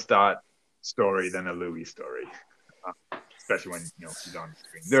like a Lestat story than a Louis story, especially when he's on the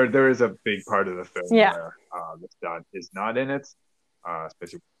screen. There is a big part of the film where Lestat is not in it,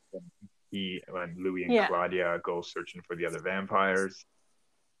 especially when Louis and Claudia go searching for the other vampires.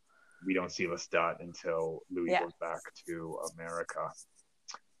 We don't see Lestat until Louis goes back to America,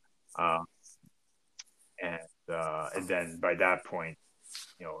 and then by that point,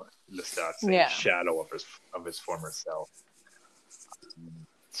 Lestat's a shadow of his former self.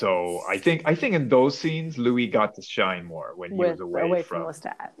 So I think in those scenes, Louis got to shine more when he was away from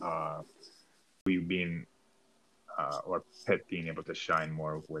Lestat. Louis being or Pitt being able to shine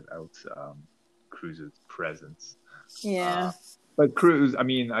more without Cruise's presence. Yeah. But Cruise, I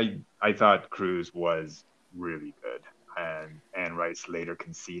mean, I thought Cruise was really good, and Anne Rice later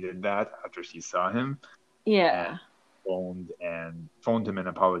conceded that after she saw him. Yeah. And phoned him and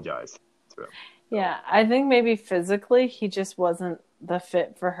apologized to him. So. Yeah, I think maybe physically he just wasn't the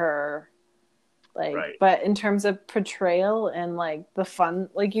fit for her. But in terms of portrayal and the fun,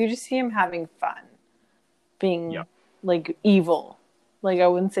 you just see him having fun, being evil. I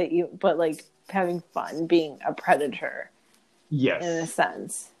wouldn't say evil, but having fun being a predator. Yes. In a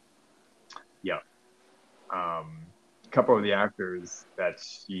sense. Yeah. A couple of the actors that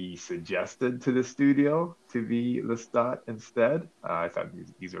she suggested to the studio to be Lestat instead, I thought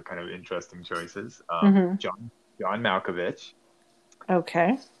these were kind of interesting choices. John Malkovich.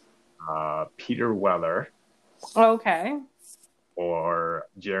 Okay. Peter Weller. Okay. Or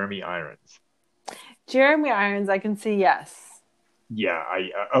Jeremy Irons. Jeremy Irons, I can see yes. Yeah,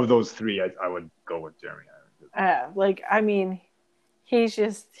 I of those three, I would go with Jeremy Irons. Like, I mean, he's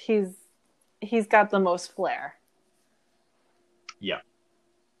just he's got the most flair Yeah,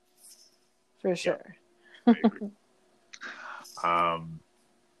 for yeah, sure. I agree. Um,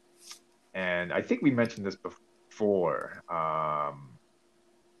 and I think we mentioned this before,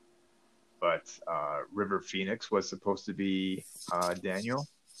 but River Phoenix was supposed to be Daniel.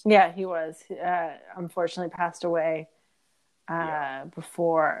 Yeah, he was. Unfortunately, passed away Yeah,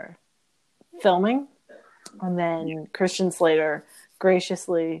 before filming, and yeah, then Christian Slater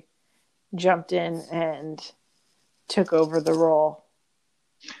graciously jumped in and took over the role.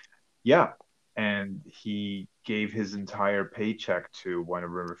 yeah. And he gave his entire paycheck to one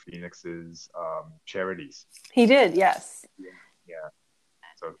of River Phoenix's charities. He did, yes. Yeah, yeah.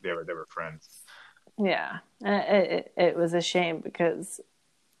 So they were friends. Yeah, it was a shame because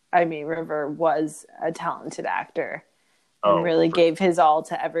I mean River was a talented actor and Oh, really gave his all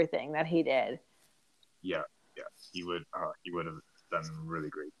to everything that he did. yeah, yeah. He would have done really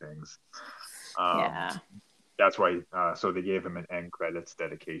great things. Um, Yeah, that's why. So they gave him an end credits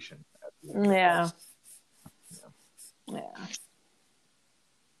dedication at the end of yeah, the film. yeah.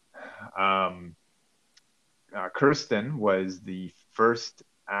 Yeah. Kirsten was the first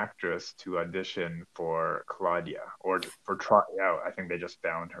actress to audition for Claudia, or for try out. I think they just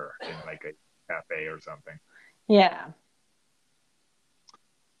found her in like a cafe or something, Yeah,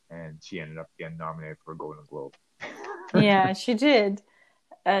 and she ended up getting nominated for a Golden Globe. yeah, she did.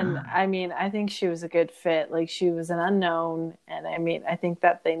 And I mean, I think she was a good fit. Like she was an unknown, and I mean, I think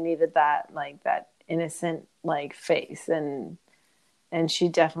that they needed that, like that innocent, like face, and she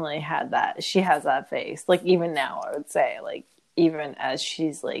definitely had that. She has that face. Like even now, I would say, like even as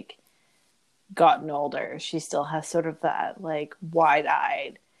she's like gotten older, she still has sort of that like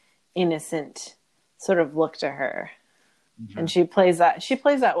wide-eyed, innocent sort of look to her, and Mhm. she plays that. She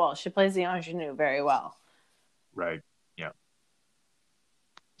plays that well. She plays the ingenue very well. Right. Yeah.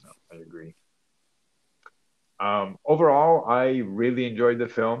 No, I agree. Overall, I really enjoyed the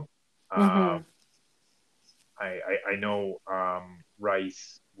film. Um, Mm-hmm. I know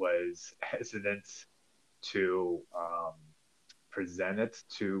Rice was hesitant to present it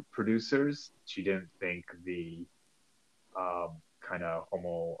to producers. She didn't think the kind of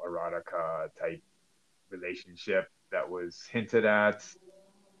homoerotica type relationship that was hinted at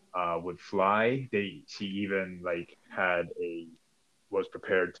would fly. She even like had a was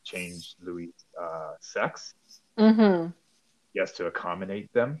prepared to change Louis' sex, Mm-hmm. yes, to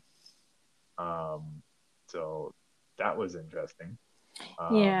accommodate them. Um, so that was interesting.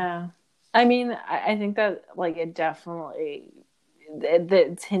 Um, Yeah. I mean, I think that like it definitely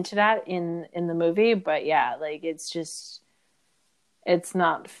it's hinted at in the movie, but yeah, like it's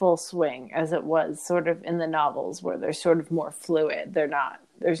not full swing as it was sort of in the novels where they're sort of more fluid. They're not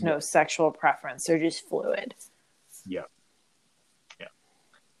there's yeah, no sexual preference. They're just fluid. yeah, yeah.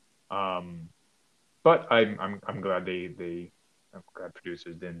 Um, but I'm glad I'm glad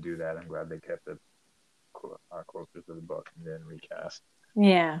producers didn't do that. I'm glad they kept it closer to the book and then recast.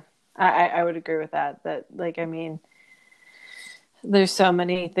 Yeah. I would agree with that. That like I mean, there's so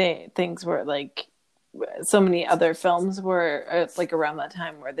many things where like so many other films were like around that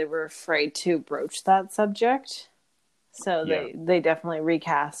time where they were afraid to broach that subject, so Yeah, they definitely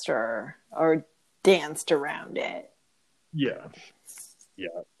recast or danced around it. yeah, yeah.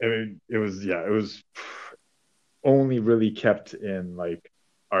 I mean, it was only really kept in like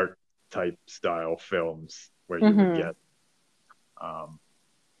art type style films where you would Mm-hmm. get um,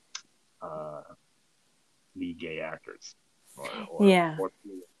 uh, lead gay actors Yeah,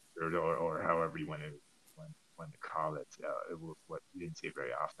 or however you want to call it. It was what you didn't see it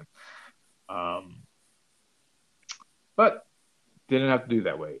very often. Um, but didn't have to do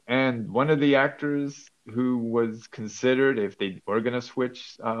that way. And one of the actors who was considered if they were gonna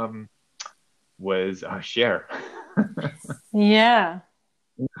switch was Cher. yeah.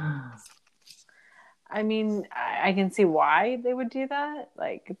 I mean, I can see why they would do that.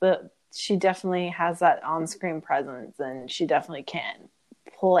 Like the she definitely has that on-screen presence, and she definitely can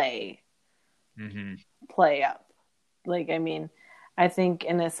play hmm play up. Like I mean, I think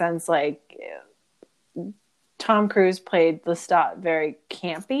in a sense, like Tom Cruise played Lestat very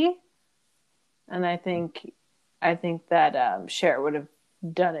campy, and I think that Cher would have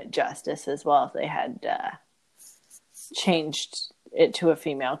done it justice as well if they had changed it to a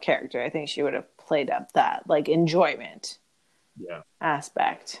female character. I think she would have played up that like enjoyment Yeah,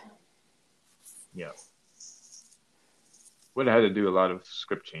 aspect. yeah. Would have had to do a lot of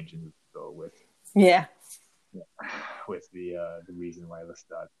script changing though Yeah, with the reason why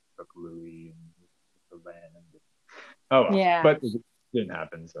Lestat took Louis and the land. Oh well, Yeah. but it didn't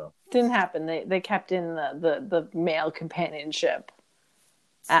happen. So Didn't happen. They kept in the male companionship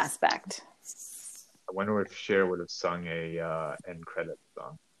aspect. I wonder if Cher would have sung a end credit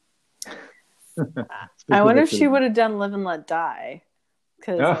song. I wonder if she Specifically. would have done Live and Let Die.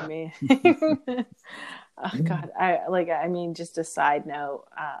 Because I Ah, mean, oh God, I mean, just a side note.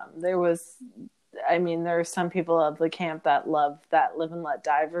 There are some people of the camp that love that Live and Let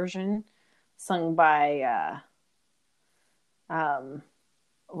Die version, sung by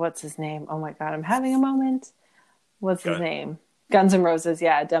what's his name? Oh my God, I'm having a moment. What's his Gun. name? Guns N' Roses.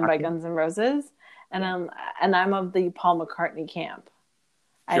 Yeah, done by Okay. Guns N' Roses. And I'm of the Paul McCartney camp.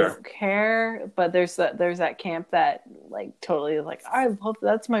 I Sure. don't care, but there's that camp that like totally like I love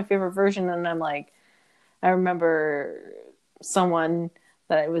that's my favorite version, and I'm like I remember someone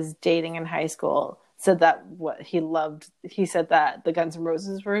that I was dating in high school said that what he loved he said that the Guns N'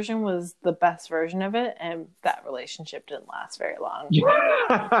 Roses version was the best version of it, and that relationship didn't last very long.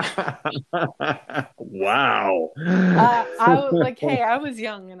 Wow. I was like, hey, I was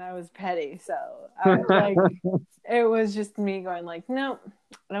young and I was petty, so like it was just me going like, no,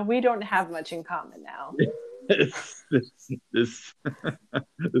 we don't have much in common now. this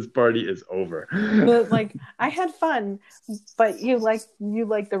party is over. But like, I had fun, but you like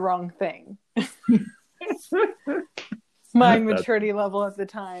the wrong thing. My maturity level at the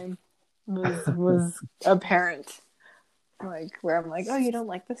time was apparent. Like where I'm like, oh, you don't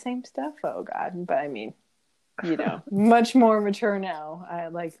like the same stuff? Oh God. But I mean, much more mature now.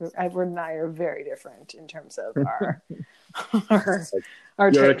 Edward and I are very different in terms of our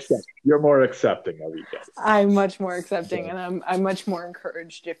tastes. You're more accepting of each other. I'm much more accepting, and I'm much more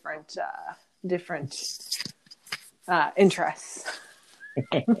encourage different interests.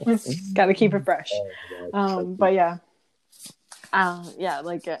 Got to keep it fresh. But yeah.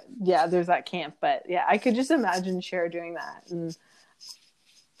 There's that camp, but yeah, I could just imagine Cher doing that, and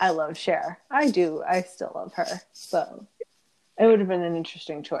I love Cher. I still love her, so it would have been an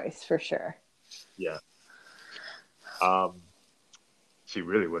interesting choice for sure. Yeah. She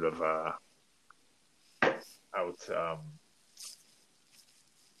really would have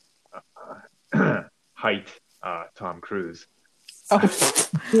height Tom Cruise. Oh, I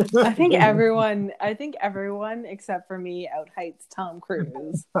think everyone except for me out-heights Tom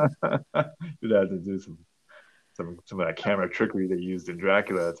Cruise. You'd have to do some of that camera trickery they used in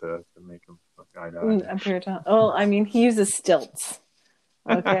Dracula to make him look Well, I mean, he uses stilts.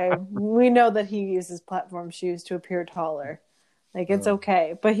 Okay, we know that he uses platform shoes to appear taller. Like it's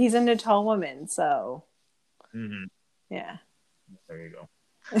okay, but he's into tall women, so yeah. There you go.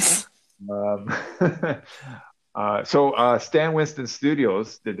 So Stan Winston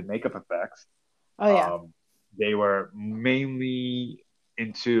Studios did the makeup effects. Oh yeah. They were mainly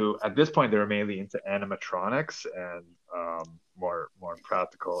into animatronics and more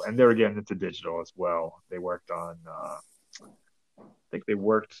practical, and they're getting into digital as well. They worked on I think they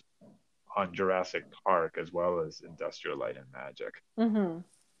worked on Jurassic Park as well as Industrial Light and Magic.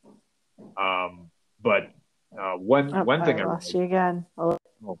 But one thing I lost you again. Oh,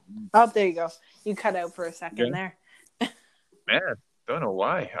 there you go. You cut out for a second there. Man, don't know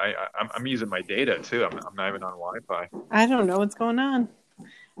why. I'm using my data too. I'm not even on Wi-Fi. I don't know what's going on.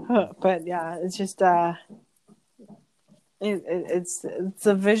 But yeah, it's just it's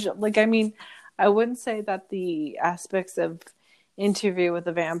a visual. Like I mean, I wouldn't say that the aspects of Interview with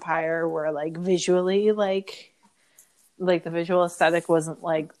the Vampire were like visually like the visual aesthetic wasn't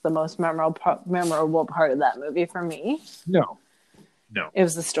like the most memorable part of that movie for me. No. It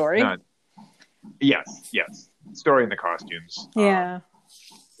was the story. Yes. Story and the costumes. Yeah.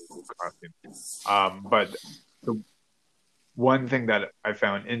 But the one thing that I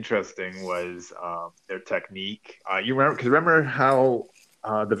found interesting was their technique. You remember how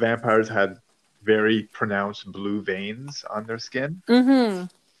the vampires had very pronounced blue veins on their skin? Mm-hmm.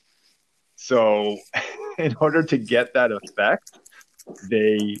 So in order to get that effect,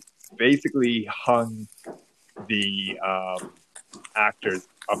 they basically hung the actors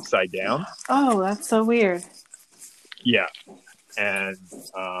upside down. Oh, that's so weird. Yeah, and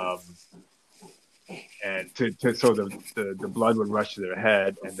so the blood would rush to their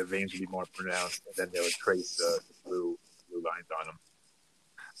head and the veins would be more pronounced, and then they would trace the blue lines on them.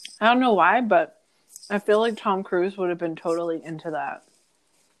 I don't know why, but I feel like Tom Cruise would have been totally into that.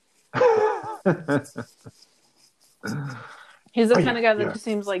 He's the kind of guy that just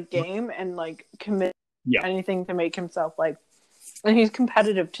seems like game and like commit anything to make himself like, and he's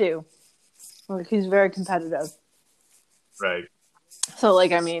competitive too. Like he's very competitive. Right. So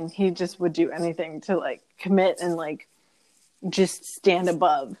like, I mean, he just would do anything to like commit and like just stand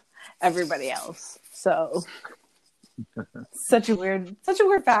above everybody else. So Such a weird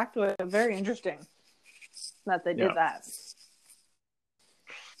fact, but very interesting that they did that.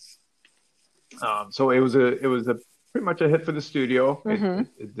 So it was a pretty much a hit for the studio.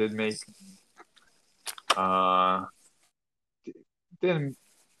 It did make didn't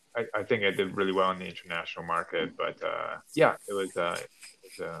I think it did really well in the international market, but it was a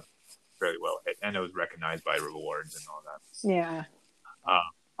fairly well hit, and it was recognized by rewards and all that. Yeah.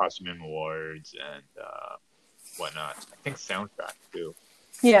 Costume awards and whatnot. I think soundtrack too.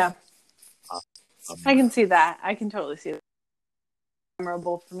 Yeah. I can see that. I can totally see that.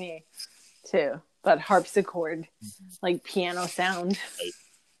 Memorable for me too. That harpsichord, like piano sound.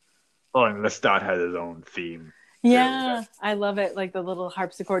 Oh, and Lestat had his own theme. Yeah, I love it. Like the little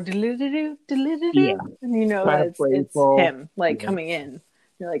harpsichord, and you know Kind that it's him like coming in.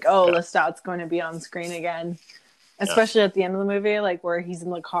 You're like, oh, Lestat's going to be on screen again, especially at the end of the movie, like where he's in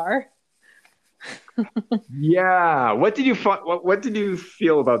the car. Yeah, what did you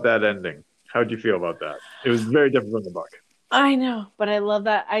feel about that ending? How did you feel about that? It was very different from the book. I know, but I love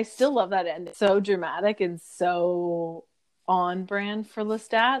that. I still love that ending. So dramatic and so on brand for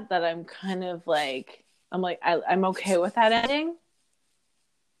Lestat that I'm kind of like, I'm okay with that ending.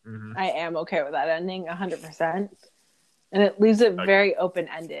 Mm-hmm. I am okay with that ending 100%. And it leaves it very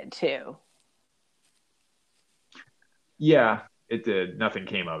open-ended too. Yeah, it did. Nothing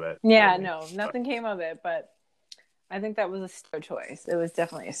came of it. Yeah, nothing came of it, but I think that was a studio choice. It was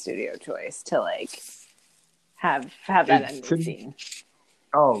definitely a studio choice to like have that ending scene.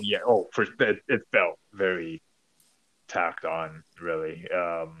 Oh yeah. Oh, it felt very tacked on. Really.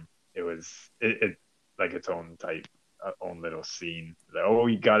 It was like its own type, own little scene. Like, oh,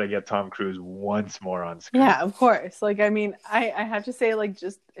 we got to get Tom Cruise once more on screen. Yeah, of course. Like, I mean, I have to say, like,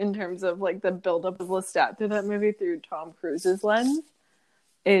 just in terms of like the buildup of Lestat through that movie through Tom Cruise's lens,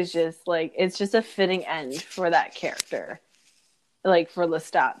 is just like it's just a fitting end for that character. Like for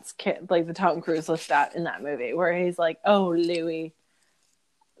Lestat's like the Tom Cruise Lestat in that movie, where he's like, "Oh, Louis,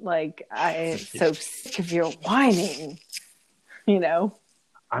 like I'm so sick of your whining," you know.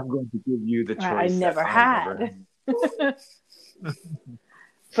 I'm going to give you the choice I never had.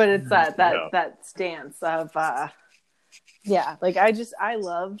 But it's that stance of like I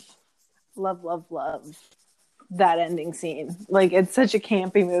love that ending scene. Like it's such a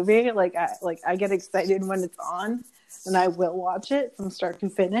campy movie. Like I get excited when it's on, and I will watch it from start to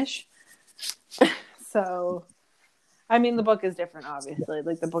finish. So, I mean, the book is different, obviously.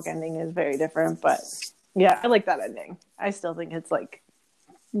 Like the book ending is very different, but yeah, I like that ending. I still think it's like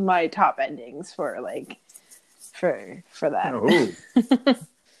my top endings for like for that.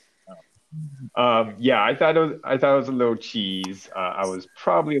 Yeah, I thought it was a little cheese. I was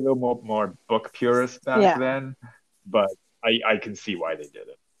probably a little more book purist back then, but I can see why they did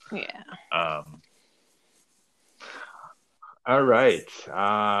it. Yeah. All right.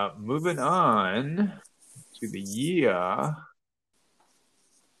 Moving on to the year.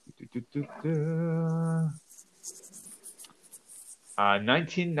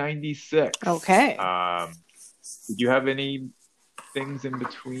 1996. Okay. Did you have any things in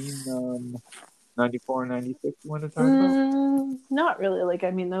between 94 and 96 you want to talk about? Not really. Like,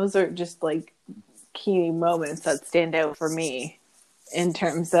 I mean, those are just like key moments that stand out for me in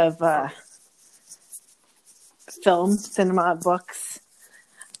terms of film, cinema, books,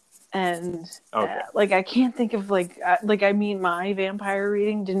 and like I can't think of like I mean, my vampire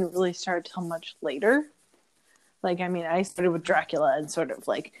reading didn't really start till much later. Like, I mean, I started with Dracula and sort of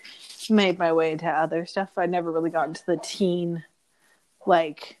like made my way into other stuff. I never really got into the teen,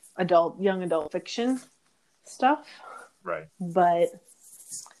 like young adult fiction stuff. Right. But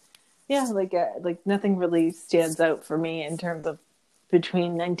yeah, like nothing really stands out for me in terms of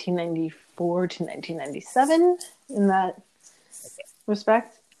between 1994 to 1997 in that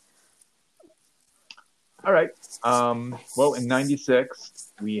respect. All right. Well, in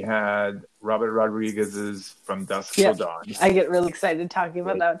 96, we had Robert Rodriguez's From Dusk Till Dawn. I get really excited talking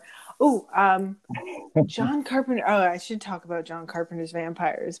about that. Oh, John Carpenter. Oh, I should talk about John Carpenter's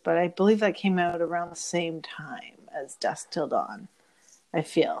Vampires, but I believe that came out around the same time as Dusk Till Dawn. I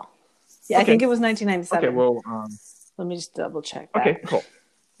feel. Yeah, I think it was 1997. Okay, well, let me just double check that. Okay, cool.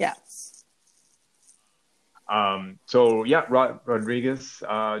 Yeah. So yeah, Rodriguez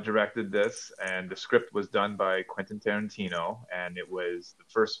directed this, and the script was done by Quentin Tarantino, and it was the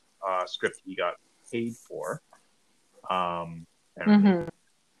first script he got paid for. And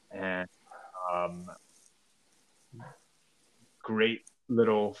great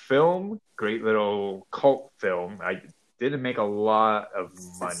little film, great little cult film. I didn't make a lot of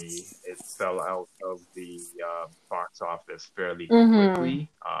money. It fell out of the box office fairly quickly.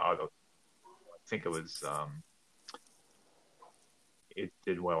 Although I think it was it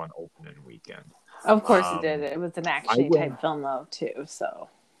did well on opening weekend. Of course it did. It was an I action went, type film though too. So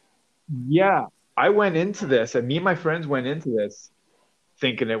yeah, I went into this, and me and my friends went into this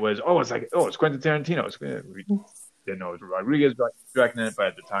thinking it was, it's Quentin Tarantino. We didn't know it was Rodriguez directing it, but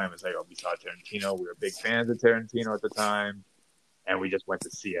at the time it's like, oh, we saw Tarantino. We were big fans of Tarantino at the time, and we just went to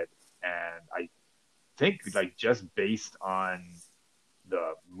see it. And I think like just based on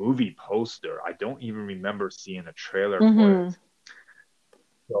the movie poster, I don't even remember seeing a trailer for it.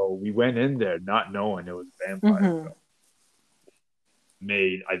 So we went in there not knowing it was a vampire film.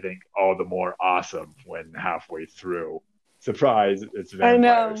 Made, I think, all the more awesome when halfway through. Surprise, it's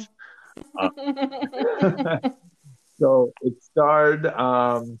vampires. I know. So it starred,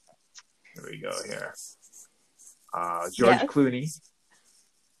 here we go here, George Clooney,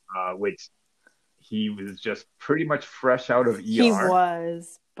 which he was just pretty much fresh out of ER. He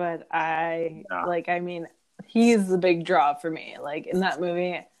was, but he's the big draw for me. Like in that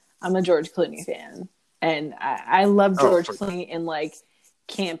movie, I'm a George Clooney fan. And I love George Clooney in like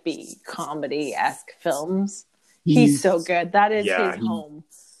campy comedy-esque films. He's so good. That is his home.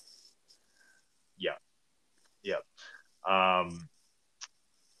 Yeah.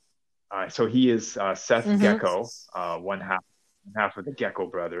 So he is Seth Gecko, one half of the Gecko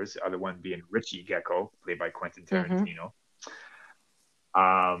brothers, the other one being Richie Gecko, played by Quentin Tarantino.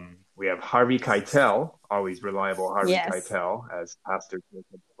 We have Harvey Keitel, always reliable Harvey Keitel, as Pastor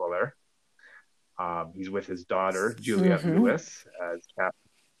Jacob Fuller. He's with his daughter, Juliette Lewis, as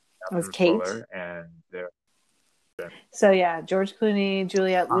Captain Fuller. And so, George Clooney,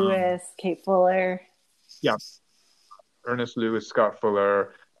 Juliette Lewis, Kate Fuller. Yeah. Ernest Lewis, Scott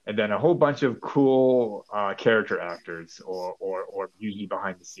Fuller, and then a whole bunch of cool character actors or usually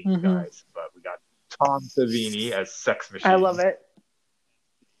behind the scenes guys. But we got Tom Savini as Sex Machine. I love it.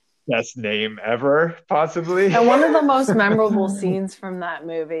 Best name ever, possibly. And one of the most memorable scenes from that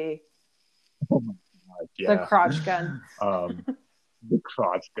movie. Oh my God, the crotch gun. The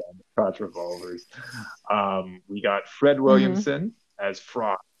crotch gun, the crotch revolvers. We got Fred Williamson as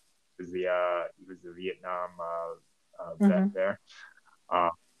Frost. He was the Vietnam vet there.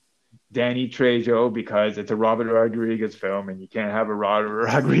 Danny Trejo, because it's a Robert Rodriguez film, and you can't have a Robert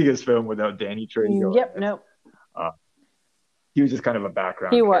Rodriguez film without Danny Trejo. Yep, nope. He was just kind of a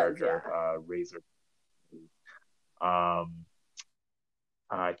background character. Razor.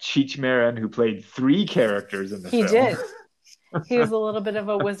 Cheech Marin, who played 3 characters in the film. He did. He was a little bit of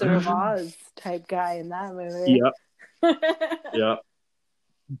a Wizard of Oz type guy in that movie. Yep.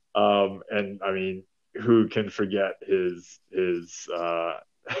 And I mean, who can forget his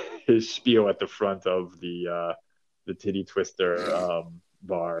spiel at the front of the Titty Twister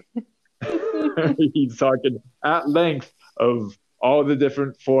bar? He's talking at length of all the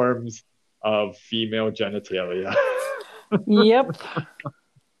different forms of female genitalia. Yep.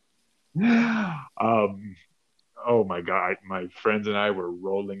 Oh my God, my friends and I were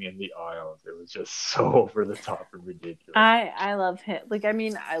rolling in the aisles. It was just so over the top and ridiculous. I love him. Like, I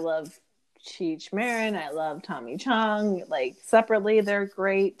mean, I love Cheech Marin. I love Tommy Chong. Like, separately, they're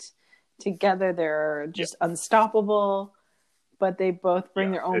great. Together, they're just unstoppable. But they both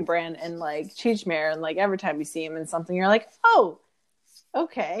bring their own brand. And, like, Cheech Marin, like, every time you see him in something, you're like, oh,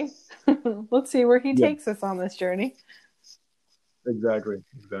 okay. Let's see where he takes us on this journey. Exactly.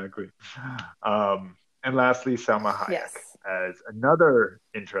 And lastly, Salma Hayek as another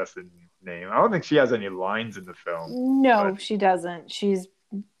interesting name. I don't think she has any lines in the film. No, she doesn't. She's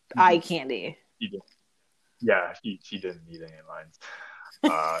eye candy. She didn't need any lines.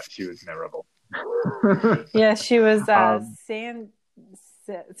 She was memorable. She was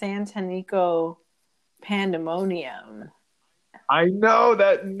Santanico Pandemonium. I know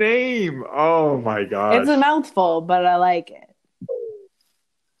that name. Oh my God. It's a mouthful, but I like it.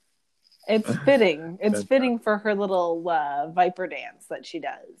 It's fitting. It's fitting for her little Viper dance that she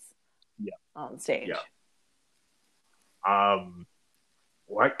does on stage.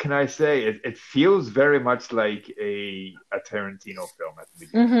 What can I say? It feels very much like a Tarantino film at the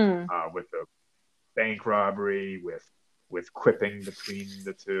beginning, with a bank robbery, with quipping between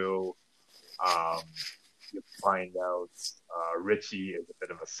the two. You find out Richie is a bit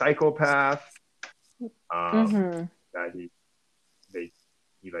of a psychopath. That he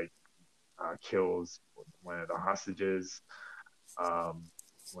kills one of the hostages,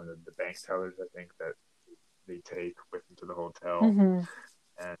 one of the bank tellers, I think, that they take with them to the hotel. And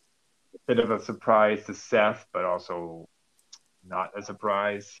a bit of a surprise to Seth, but also not a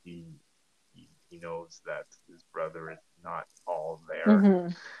surprise. He knows that his brother is not all there.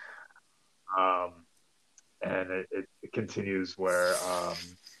 And it continues where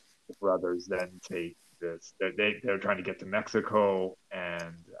the brothers then take this. They're trying to get to Mexico,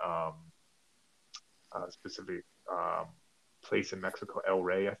 and a specific place in Mexico, El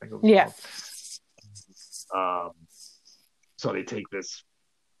Rey, I think it was called. So they take this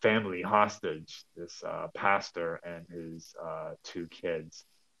family hostage, this pastor and his two kids,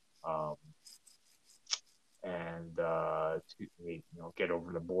 and they get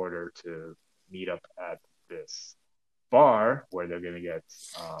over the border to meet up at this bar where they're going to get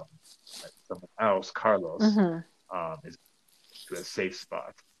someone else, Carlos, is to a safe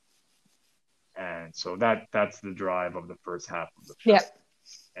spot. And so that's the drive of the first half of the film. Yep.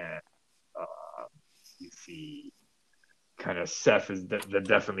 And you see kind of Seth is the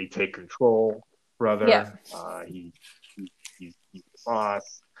definitely take control brother. Yeah. He's the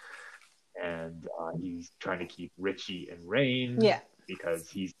boss, and he's trying to keep Richie in range. Yeah. Because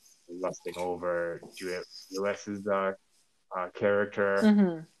he's lusting over US's character,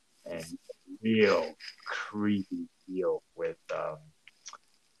 and real creepy deal with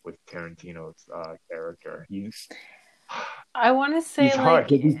Tarantino's character. I want to say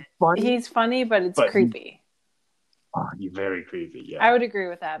he's funny, but it's creepy. He's very creepy. Yeah, I would agree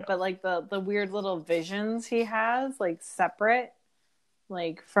with that. Yeah. But like the weird little visions he has, like separate,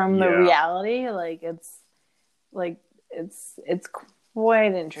 like from the reality, like it's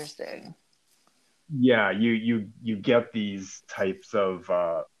quite interesting. Yeah, you get these types of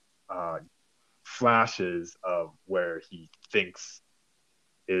flashes of where he thinks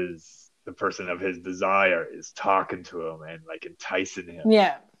is the person of his desire is talking to him and like enticing him.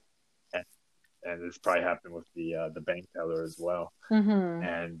 Yeah. And this probably happened with the bank teller as well. Mm-hmm.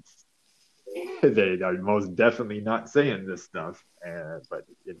 And they are most definitely not saying this stuff, but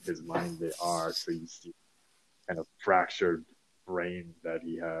in his mind they are. So you see kind of fractured brain that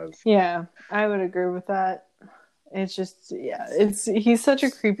he has. Yeah, I would agree with that. It's just, he's such a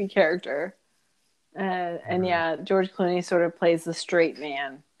creepy character. And George Clooney sort of plays the straight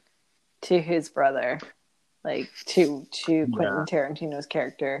man to his brother, like to Quentin Tarantino's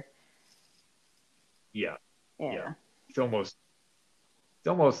character. Yeah. It's almost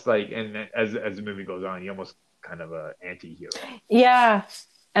like, and as the movie goes on, he almost kind of a anti-hero. Yeah,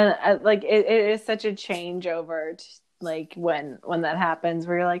 and like it is such a changeover. Like when that happens,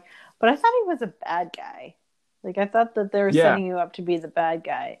 where you're like, but I thought he was a bad guy. Like I thought that they were setting you up to be the bad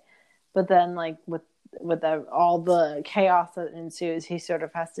guy, but then like with all the chaos that ensues, he sort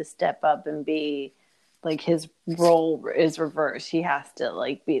of has to step up and be like his role is reversed. He has to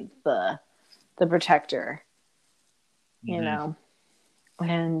like be the protector, you know.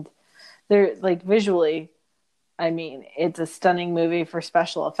 And they're like visually, I mean, it's a stunning movie for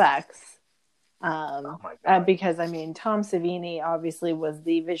special effects. Because I mean, Tom Savini obviously was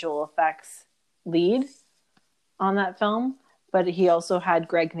the visual effects lead on that film, but he also had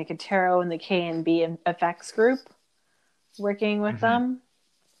Greg Nicotero and the K&B effects group working with them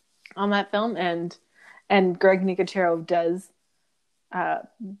on that film, and Greg Nicotero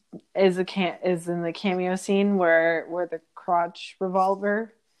is in the cameo scene where the crotch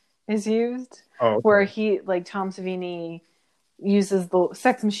revolver is used, where he, like, Tom Savini uses the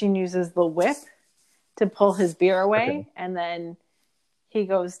sex machine uses the whip to pull his beer away, and then he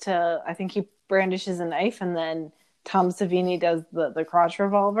goes to, I think he brandishes a knife, and then Tom Savini does the crotch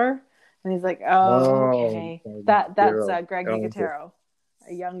revolver, and he's like, okay, that's Greg Nicotero,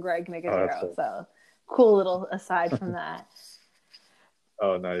 a young Greg Nicotero. So cool little aside from that.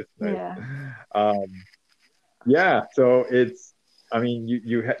 Oh, nice. Yeah. So it's, I mean,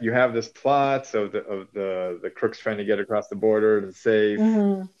 you have this plot of the crooks trying to get across the border to save.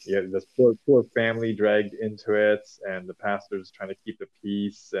 You have this poor family dragged into it, and the pastor's trying to keep the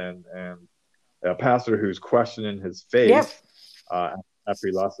peace, and a pastor who's questioning his faith after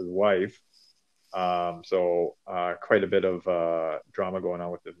he lost his wife. So quite a bit of drama going on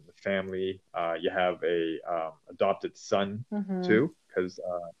with the family. You have a adopted son too, because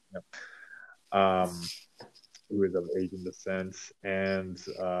who is of Asian descent, and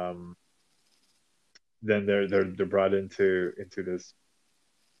then they're brought into this.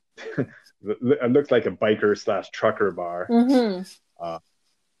 It looks like a biker / trucker bar,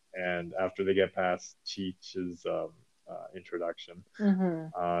 and after they get past Cheech's introduction,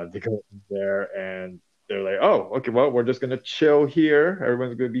 they go in there and they're like, "Oh, okay, well, we're just gonna chill here.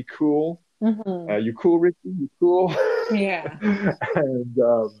 Everyone's gonna be cool. You cool, Ricky? You cool?" Yeah. And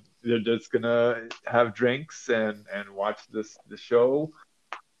they're just gonna have drinks and watch the show,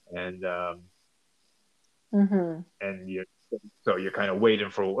 and you're kind of waiting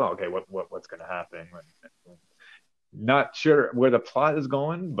for, okay, what's gonna happen? Not sure where the plot is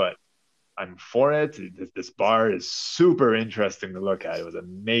going, but I'm for it. This bar is super interesting to look at. It was an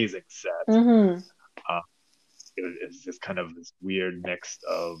amazing set. Uh, it's just kind of this weird mix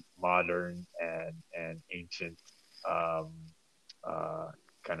of modern and ancient, um,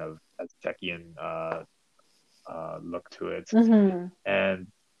 kind of Aztecian look to it, Mm-hmm. and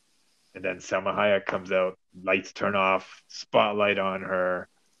then Selma Hayek comes out, lights turn off, spotlight on her,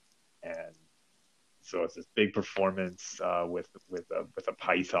 and so it's this big performance with a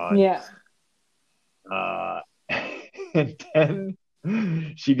python. Yeah. Uh, and then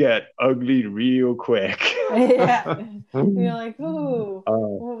she get ugly real quick. Yeah. You're like, ooh, Uh,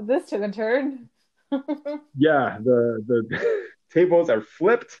 well, this took a turn. yeah, the tables are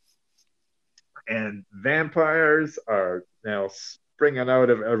flipped, and vampires are now springing out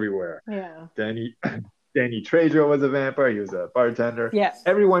of everywhere. Yeah. Danny Trejo was a vampire. He was a bartender. Yeah.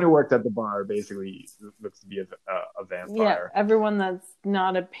 Everyone who worked at the bar basically looks to be a Yeah. vampire. Everyone that's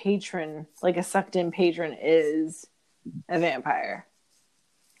not a patron, like a sucked in patron, is a vampire.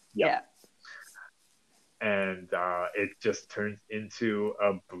 Yep. Yeah. And it just turns into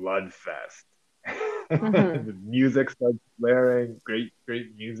a blood fest. Mm-hmm. The music starts blaring. Great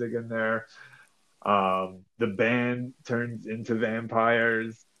music in there. The band turns into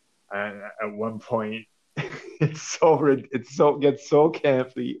vampires, and at one point, it gets so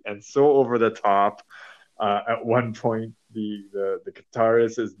campy and so over the top. At one point, the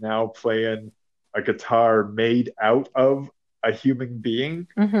guitarist is now playing a guitar made out of a human being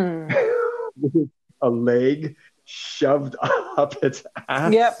Mm-hmm. with a leg shoved up its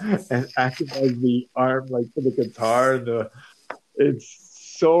ass Yep. and acting as the arm like for the guitar.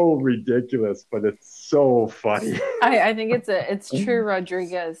 It's so ridiculous, but it's so funny. I think it's true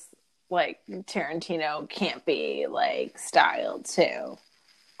Rodriguez, like Tarantino campy like style too.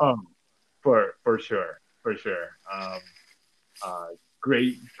 For sure, for sure.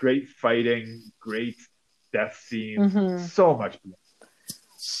 Great fighting, great death scenes, Mm-hmm. so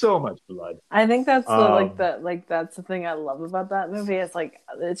much blood. I think that's that's the thing I love about that movie. It's like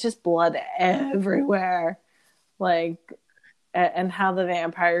it's just blood everywhere, like, and how the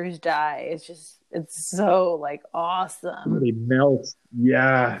vampires die. It's so like awesome. They melt,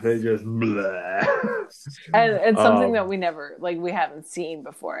 yeah. They just blah. And it's something that we haven't seen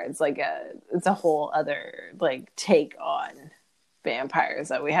before. It's a whole other like take on vampires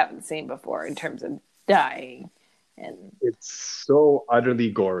that we haven't seen before in terms of dying. And it's so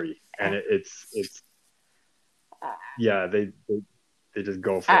utterly gory, and it's yeah, they just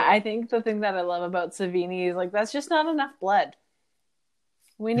go for it. I think the thing that I love about Savini is like that's just not enough blood.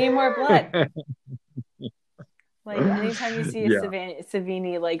 We need more blood. Like anytime you see a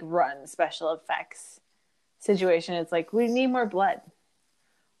Savini like run special effects situation, it's like we need more blood.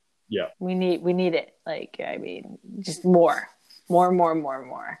 Yeah, we need it. Like I mean, just more.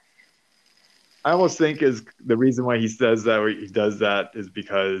 I almost think is the reason why he says that or he does that is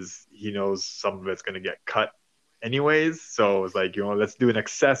because he knows some of it's going to get cut anyways. So it's like, let's do an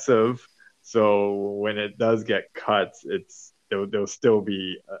excessive. So when it does get cut, there'll still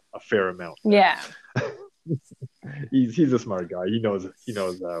be a fair amount. Yeah. He's a smart guy. He knows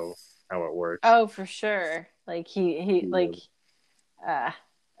how it works. Oh, for sure. Like he like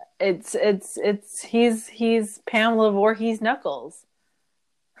he's Pamela Voorhees Knuckles.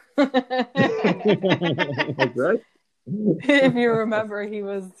 That's right. If you remember, he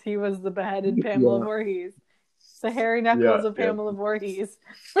was the beheaded Pamela Voorhees. The Harry Knuckles of Pamela Voorhees.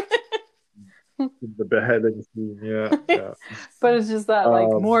 The beheading scene, yeah. But it's just that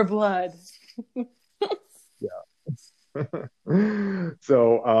more blood.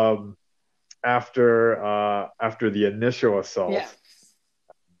 So after the initial assault,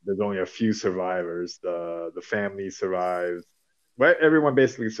 there's only a few survivors. The family survives. Well, everyone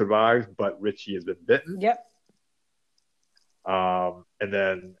basically survives, but Richie has been bitten. Yep. And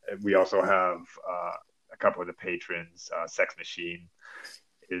then we also have a couple of the patrons. Sex Machine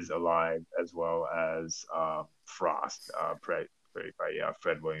is alive, as well as Frost, played by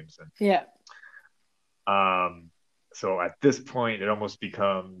Fred Williamson. Yeah. So at this point, it almost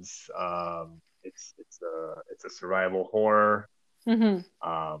becomes it's a survival horror. Mm-hmm.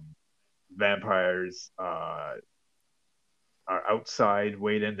 Vampires are outside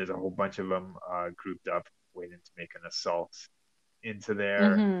waiting. There's a whole bunch of them grouped up, waiting to make an assault into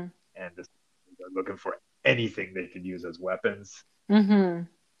there, mm-hmm. and they're looking for anything they could use as weapons. Mm-hmm.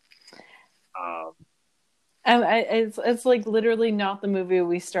 And it's like literally not the movie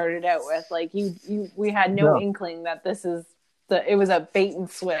we started out with. Like we had no inkling that it was a bait and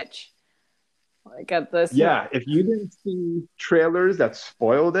switch. Like at this. Yeah, if you didn't see trailers that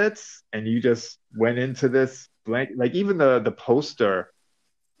spoiled it, and you just went into this blank, like even the poster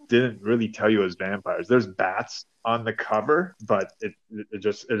didn't really tell you it was vampires. There's bats on the cover, but it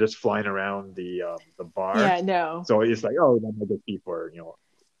just flying around the bar. Yeah, no. So it's like, oh, that might just be for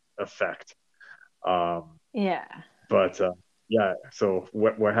effect. Um, Yeah. but yeah, so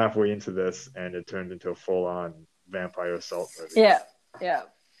we're halfway into this, and it turned into a full-on vampire assault movie. Yeah. Yeah.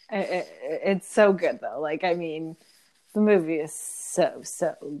 It's so good though. Like, I mean, the movie is so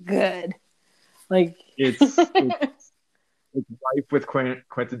good. Like It's rife with Quentin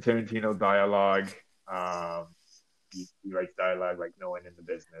Tarantino dialogue. He writes dialogue like no one in the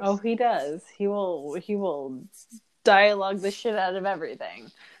business. Oh, he does. He will dialogue the shit out of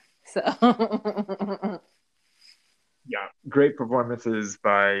everything. So Yeah, great performances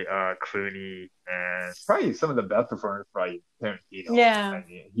by Clooney, and probably some of the best performances by Tarantino. Yeah. I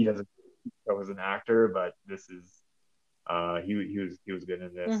mean, he doesn't show as an actor, but this is he was good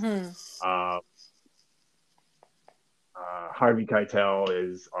in this. Mm-hmm. Harvey Keitel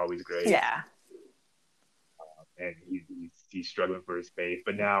is always great. Yeah. And he's struggling for his faith,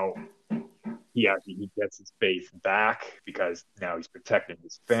 but now he gets his faith back because now he's protecting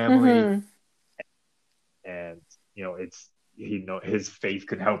his family, and his faith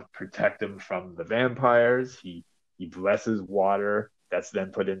can help protect him from the vampires. He blesses water that's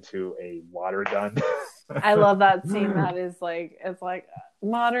then put into a water gun. I love that scene. That is like, it's like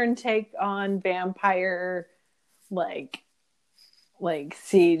modern take on vampire, like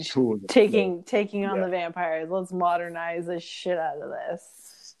Siege taking on the vampires. Let's modernize the shit out of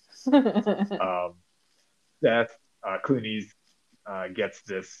this. Clooney's gets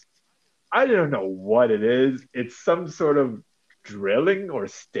this. I don't know what it is. It's some sort of drilling or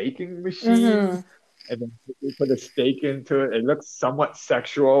staking machine, and then they put a stake into it. It looks somewhat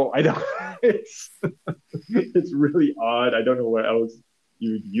sexual. I don't. It's really odd. I don't know what else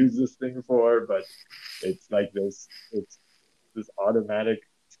you would use this thing for, but it's like this. It's this automatic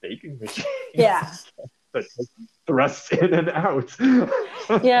staking machine. Yeah. That thrusts in and out.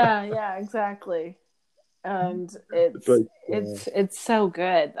 yeah, exactly. And it's so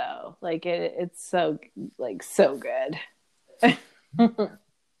good though. Like it's so good. Yep.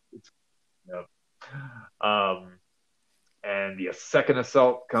 And the second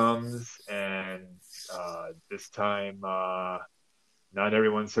assault comes, and this time not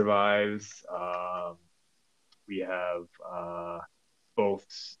everyone survives. We have both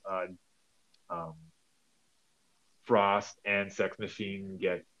Frost and Sex Machine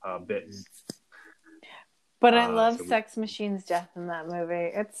get bitten. But I love Sex Machine's death in that movie.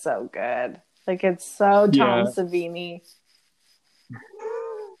 It's so good. Like, it's so Tom Savini.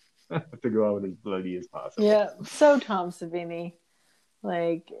 To go out as bloody as possible. Yeah, so Tom Savini.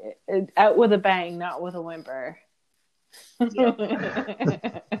 Like, out with a bang, not with a whimper. As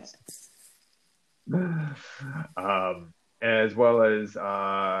well as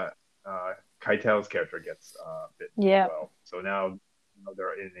Keitel's character gets bitten as well. So now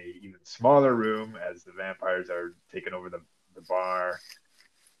they're in a even smaller room as the vampires are taking over the bar,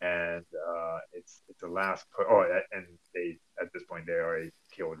 and it's the last put. Oh, and they at this point they already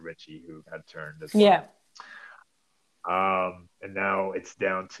killed Richie, who had turned as well. Yeah. And now it's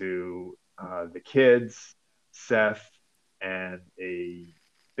down to the kids, Seth, and a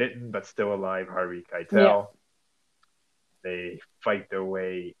bitten but still alive Harvey Keitel. Yeah. They fight their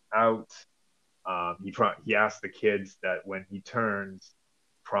way out. He asked the kids that when he turns,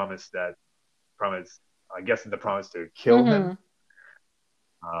 promise, I guess in the promise to kill him.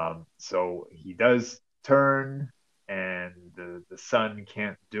 So he does turn, and the son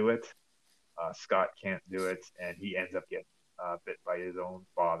can't do it. Scott can't do it, and he ends up getting bit by his own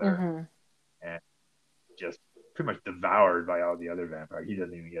father, and just pretty much devoured by all the other vampires. He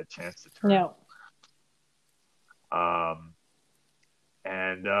doesn't even get a chance to turn. No.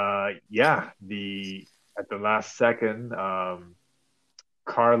 And at the last second,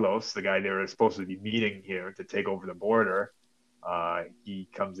 Carlos, the guy they were supposed to be meeting here to take over the border, he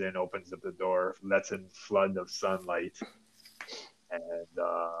comes in, opens up the door, lets in flood of sunlight, and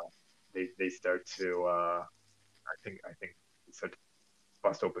they start to I think they start to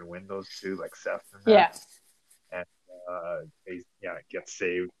bust open windows too, like Seth and that. Yeah. And they get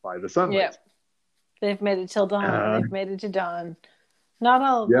saved by the sunlight. Yeah. They've made it till dawn. They've made it to dawn. Not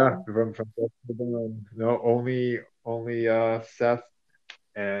all of them. Yeah, from dusk to dawn. No, only Seth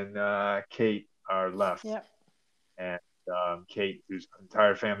and Kate are left. Yep. And Kate, whose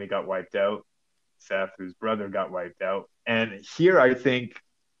entire family got wiped out. Seth, whose brother got wiped out. And here I think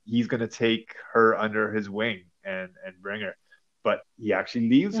he's going to take her under his wing and bring her. But he actually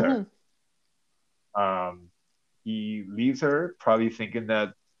leaves her. He leaves her probably thinking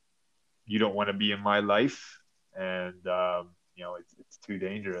that you don't want to be in my life. And, it's too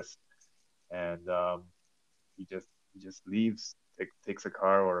dangerous, and he just leaves, takes a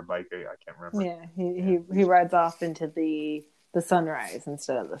car or a bike. I can't remember. Yeah, he rides off into the sunrise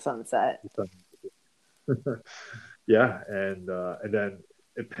instead of the sunset. Yeah, and then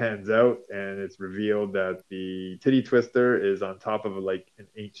it pans out, and it's revealed that the titty twister is on top of like an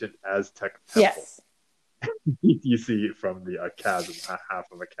ancient Aztec temple. Yes. You see it from the chasm,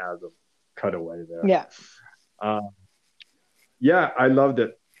 half of a chasm cut away there. Yeah. Yeah, I loved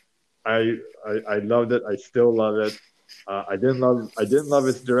it. I loved it. I still love it. I didn't love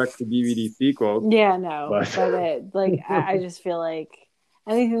its direct to DVD sequel. Yeah, no, but I just feel like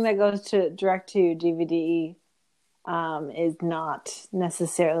anything that goes to direct to DVD is not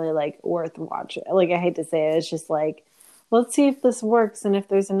necessarily like worth watching. Like, I hate to say it, it's just like, let's see if this works, and if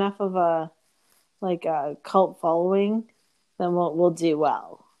there's enough of a cult following, then we'll do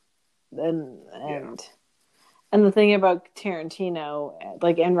well. And the thing about Tarantino,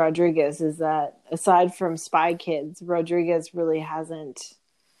 like, and Rodriguez, is that aside from Spy Kids, Rodriguez really hasn't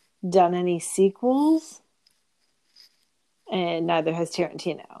done any sequels, and neither has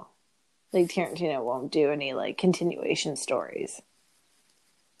Tarantino. Like, Tarantino won't do any like continuation stories.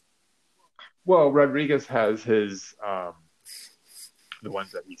 Well, Rodriguez has his the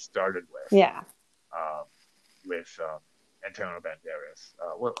ones that he started with. Yeah. With Antonio Banderas.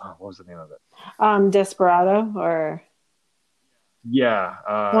 What was the name of it? Desperado, or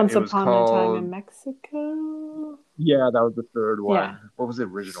Once it was Upon called... a Time in Mexico. Yeah, that was the third one. Yeah. What was the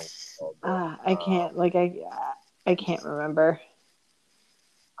original called? I can't remember. I can't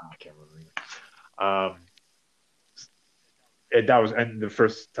remember. And that was the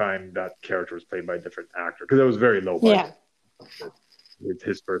first time that character was played by a different actor, because it was very low budget. Yeah.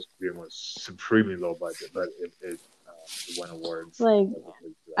 His first film was supremely low budget, but it won awards. Like,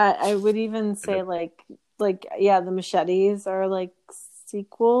 I would even say like the Machetes are like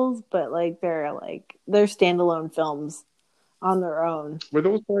sequels, but like they're standalone films on their own. Were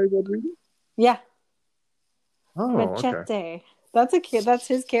those by Rodriguez? Yeah. Oh, Machete. Okay. That's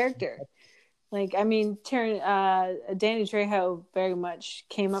his character. Like, I mean, Danny Trejo very much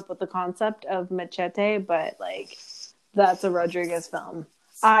came up with the concept of Machete, but like, that's a Rodriguez film,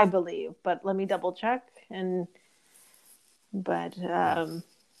 I believe. But let me double check. Yeah,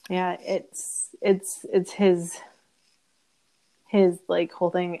 it's his like whole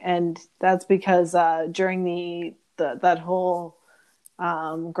thing, and that's because during that whole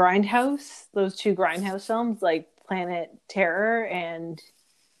Grindhouse, those two Grindhouse films, like Planet Terror and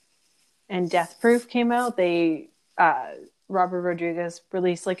Death Proof, came out. They Robert Rodriguez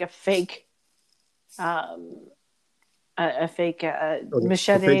released like a fake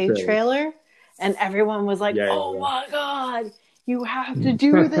Machete trailer, and everyone was like, "Oh my god, you have to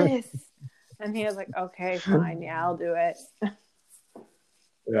do this!" And he was like, "Okay, fine, yeah, I'll do it."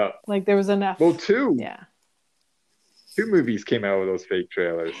 Yeah, like there was enough. Well, two movies came out with those fake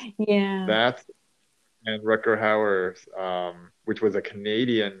trailers. Yeah, that and Rutger Hauer's, which was a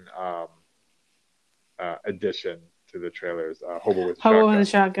Canadian addition to the trailers. Hobo with a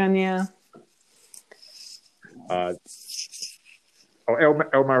Shotgun, yeah. El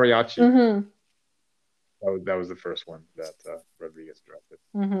Mariachi. Mm-hmm. That was the first one that Rodriguez directed.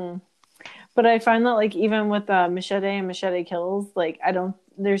 Mm-hmm. But I find that like even with Machete and Machete Kills, like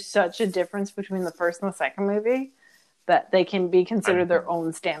there's such a difference between the first and the second movie that they can be considered their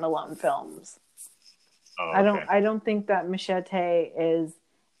own standalone films. Oh, okay. I don't think that Machete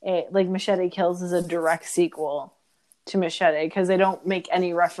Machete Kills is a direct sequel to Machete, because they don't make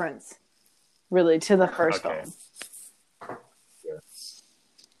any reference really to the first film.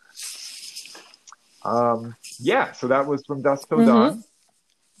 Yeah, so that was From Dusk Till Dawn.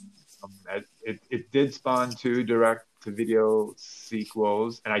 It did spawn 2 direct-to-video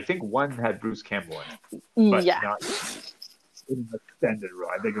sequels, and I think one had Bruce Campbell in it, but not in an extended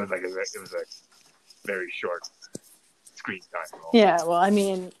role. I think it was a very short screen time role. Yeah, well, I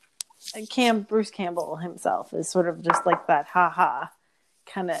mean, Bruce Campbell himself is sort of just like that ha-ha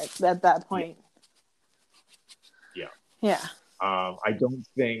kind of at that point. Yeah. I don't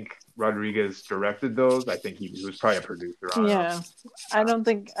think Rodriguez directed those. I think he was probably a producer on them. Yeah. I don't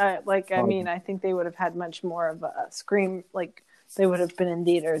think, I think they would have had much more of a scream, like, they would have been in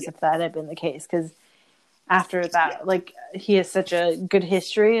theaters if that had been the case, because after that, like, he has such a good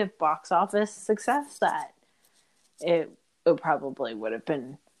history of box office success that it probably would have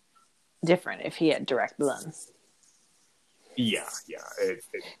been different if he had directed them. Yeah.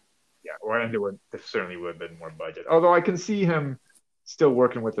 Or there certainly would have been more budget. Although I can see him still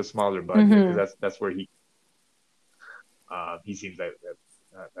working with a smaller budget, because that's where he seems like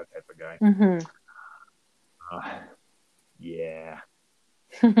that type of guy. Yeah.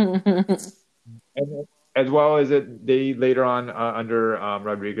 And as well as they later on under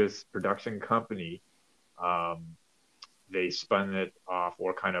Rodriguez production company, um, they spun it off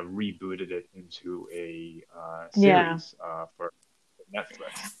or kind of rebooted it into a Yeah. series for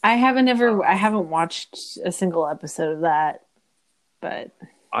Netflix. I haven't watched a single episode of that, but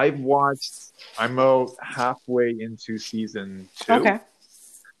I'm about halfway into season 2. okay.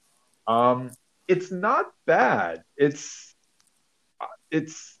 It's not bad. It's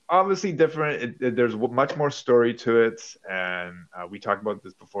obviously different. There's much more story to it, and we talked about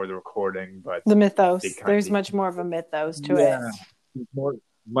this before the recording. But The mythos. There's much more of a mythos to it.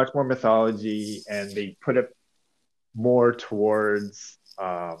 Much more mythology, and they put it more towards.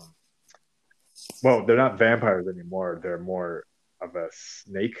 Well, they're not vampires anymore. They're more of a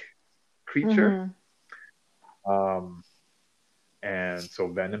snake creature. And so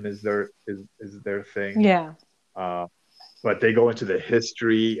venom is their thing. Yeah. But they go into the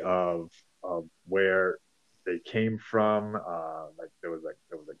history of where they came from. Like there was a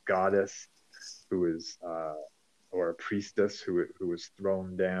goddess who was or a priestess who was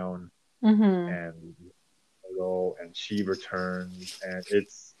thrown down, and she returns, and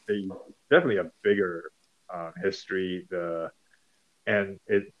it's definitely a bigger history. And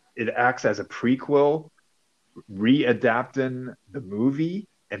it acts as a prequel, readapting the movie,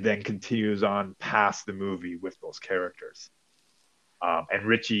 and then continues on past the movie with those characters. And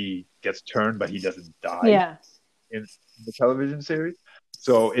Richie gets turned, but he doesn't die in the television series.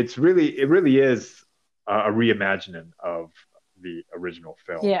 So it really is a reimagining of the original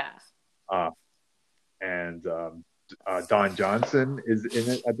film. Yeah. And Don Johnson is in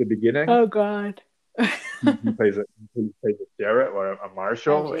it at the beginning. Oh God. he plays a sheriff or a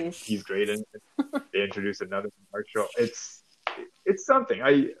marshal. Oh, and he's great in it. They introduce another marshal. It's something.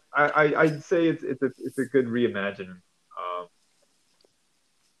 I'd say it's a good reimagining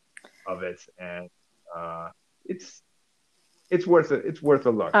of it, and it's worth a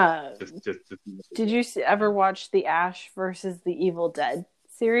look. Did you ever watch the Ash versus the Evil Dead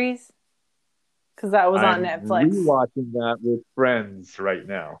series? Because that was on Netflix. I'm rewatching that with friends right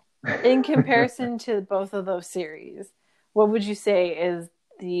now. In comparison to both of those series, what would you say is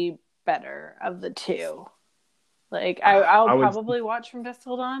the better of the two? Like, I'll probably watch From Dusk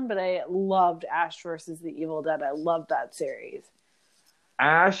Till Dawn, but I loved Ash versus the Evil Dead. I loved that series.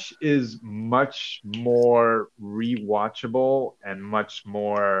 Ash is much more rewatchable and much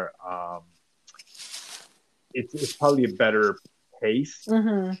more. It's probably a better pace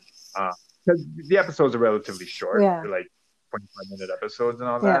because the episodes are relatively short. Yeah. They're like 25-minute episodes and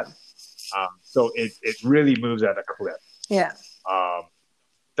all that. So it really moves at a clip. Yeah.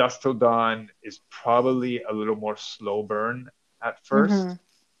 Dusk Till Dawn is probably a little more slow burn at first.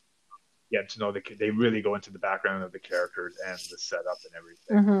 Get to know they really go into the background of the characters and the setup and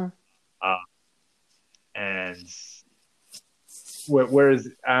everything. And whereas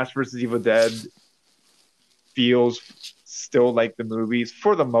Ash vs. Evil Dead feels still like the movies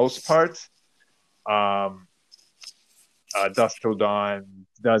for the most part. Dusk Till Dawn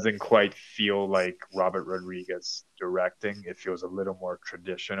doesn't quite feel like Robert Rodriguez directing. It feels a little more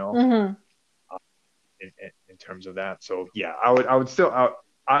traditional in terms of that. So yeah, I would still.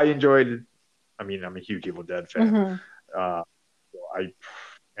 I enjoyed it. I mean, I'm a huge Evil Dead fan.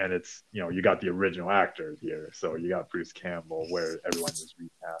 And it's, you got the original actors here. So you got Bruce Campbell, where everyone was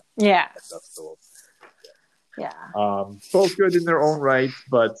recast. Yeah. Both good in their own right,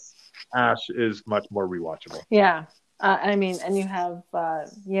 but Ash is much more rewatchable. Yeah. I mean, and you have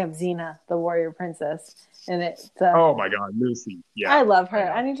Xena, the warrior princess, and it's. Oh my God, Lucy! Yeah, I love her.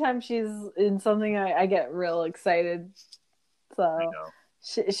 Anytime she's in something, I get real excited. So I know.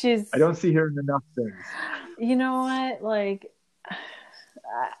 She's. I don't see her in enough things. You know what? Like,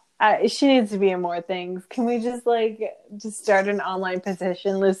 she needs to be in more things. Can we just start an online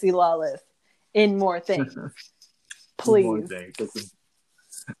petition, Lucy Lawless, in more things, please? More things.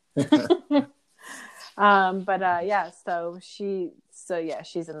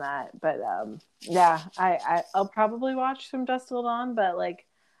 She's in that. But I'll probably watch From Dusk Till Dawn, but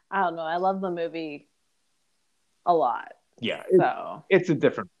I don't know. I love the movie a lot. Yeah, it's a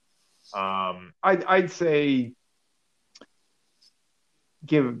different. I'd say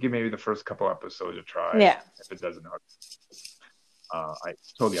give maybe the first couple episodes a try. Yeah. If it doesn't hurt, I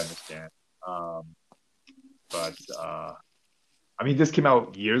totally understand. But I mean, this came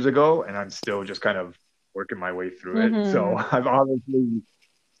out years ago, and I'm still just kind of working my way through it. So I've obviously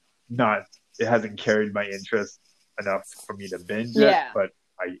not. It hasn't carried my interest enough for me to binge it. But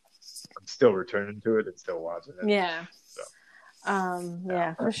I'm still returning to it and still watching it. Yeah. So.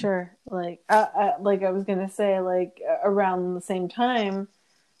 Yeah, for sure. Like like I was gonna say, like around the same time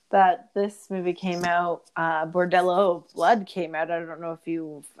that this movie came out, Bordello of Blood came out. I don't know if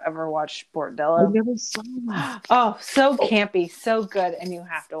you've ever watched I Bordello. never saw it. Oh, so Oh, campy, so good, and you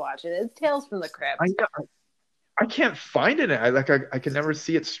have to watch it. It's Tales from the I Crypt. I can't find it. I can never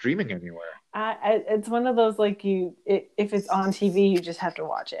see it streaming anywhere. It's one of those like if it's on TV, you just have to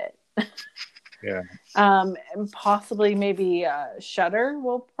watch it. Yeah. And possibly maybe Shudder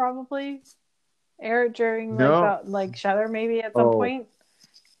will probably air it during like No. the like Shudder maybe at some Oh, point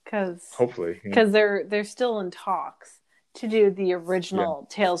because hopefully. Yeah. they're still in talks to do the Yeah. original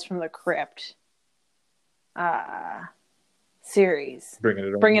Tales from the Crypt uh series, Bringing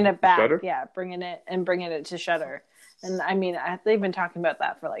it bringing on it back, Shudder. yeah, bringing it to Shudder. And I mean, they've been talking about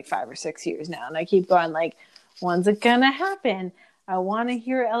that for like 5 or 6 years now, and I keep going like, when's it gonna happen? I want to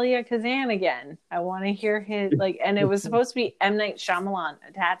hear Elia Kazan again. I want to hear his like, and it was supposed to be M. Night Shyamalan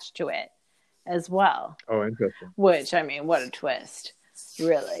attached to it as well. Oh, interesting. Which, I mean, what a twist,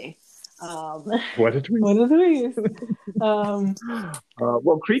 really. What a twist. What a twist.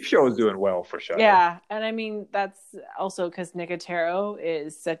 Well, Creepshow is doing well for Shudder. Yeah, and I mean that's also because Nicotero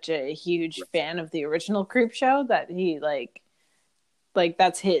is such a huge fan of the original Creepshow that he like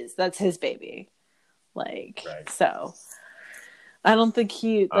that's his baby. Like, Right. so I don't think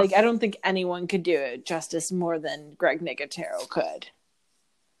I don't think anyone could do it justice more than Greg Nicotero could.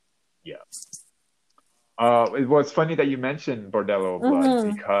 Yeah. It was funny that you mentioned Bordello of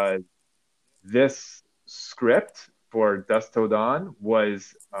Blood because this script for Dusk Till Dawn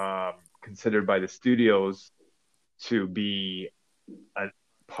was considered by the studios to be a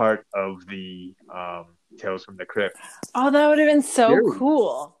part of the Tales from the Crypt. Oh, that would have been so series.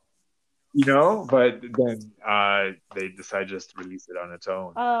 cool. You know, but then they decided just to release it on its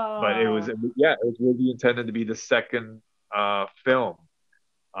own. Oh. But it was really intended to be the second film.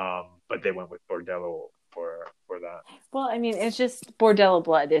 But they went with Bordello for that. Well, I mean, it's just Bordello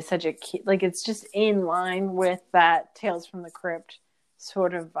Blood is such a key, like it's just in line with that Tales from the Crypt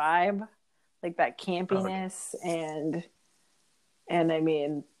sort of vibe, like that campiness and I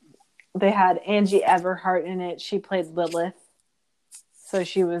mean, they had Angie Everhart in it. She played Lilith, so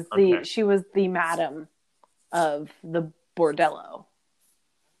she was the madam of the Bordello.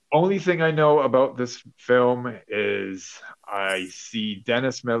 Only thing I know about this film is I see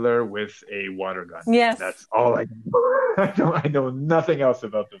Dennis Miller with a water gun. Yes. That's all I know. I know nothing else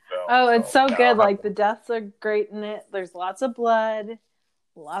about the film. Oh, it's so good. Like, the deaths are great in it. There's lots of blood,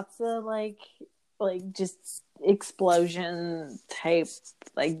 lots of, like just explosion type,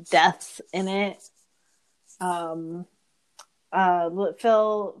 like, deaths in it. Phil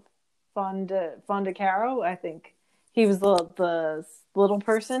Fondacaro, I think. He was the little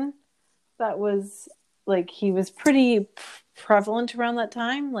person that was like he was pretty prevalent around that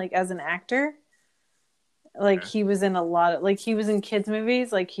time, like as an actor. Like he was in a lot of he was in kids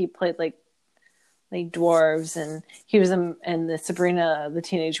movies. Like he played like dwarves, and he was in the Sabrina the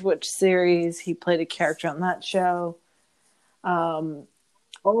Teenage Witch series. He played a character on that show. Oh,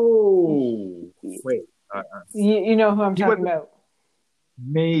 wait. You know who I'm talking about?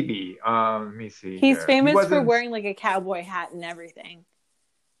 Maybe. Let me see. He's famous for wearing like a cowboy hat and everything.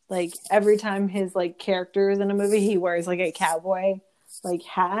 Like every time his like character is in a movie, he wears like a cowboy like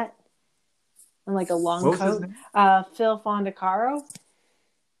hat and like a long coat. His name? Phil Fondacaro.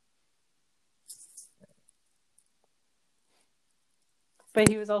 But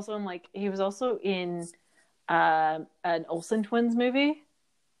he was also in an Olsen Twins movie,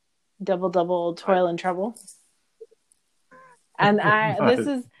 Double Toil and Trouble. And I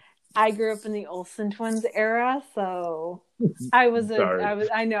grew up in the Olsen Twins era, so I'm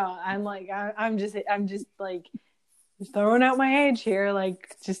just like throwing out my age here,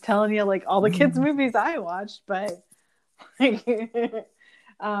 like just telling you like all the kids movies I watched, but but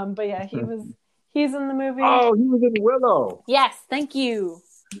yeah, he's in the movie. Oh, he was in Willow. Yes, thank you.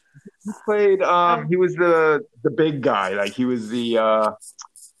 He played he was the big guy, like he was the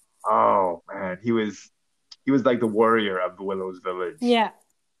oh man, he was like the warrior of the Willow's village. Yeah.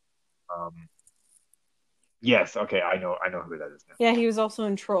 Yes, okay, I know who that is now. Yeah, he was also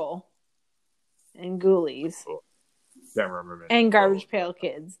in Troll and Ghoulies. Cool. Can't remember. And Garbage Pail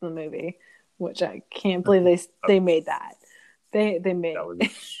Kids, the movie, which I can't believe they made that. They made that was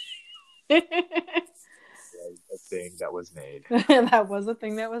a thing that was made. That was a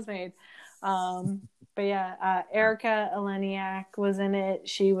thing that was made. But yeah, Erica Eleniak was in it.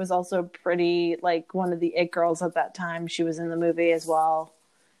 She was also pretty, like, one of the it girls at that time. She was in the movie as well.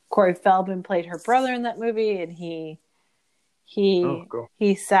 Corey Feldman played her brother in that movie, and he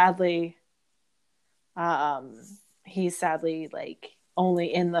sadly he's sadly like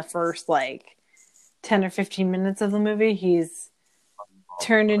only in the first like 10 or 15 minutes of the movie. He's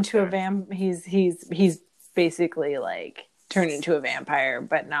turned into a he's basically like turned into a vampire,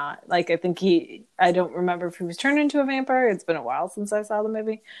 but not like I don't remember if he was turned into a vampire. It's been a while since I saw the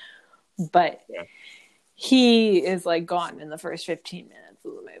movie, but he is like gone in the first 15 minutes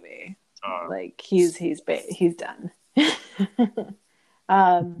of the movie. Like he's done.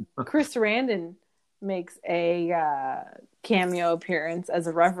 Chris Sarandon makes a cameo appearance as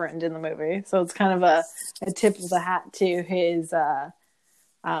a reverend in the movie, so it's kind of a tip of the hat to his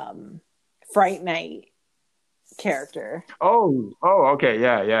Fright Night character. Oh, okay,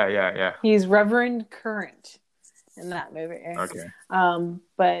 yeah. He's Reverend Current in that movie. Okay.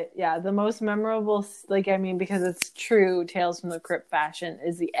 But yeah, the most memorable, like, I mean, because it's true Tales from the Crypt fashion,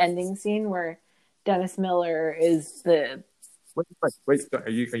 is the ending scene where Dennis Miller is the. Wait, are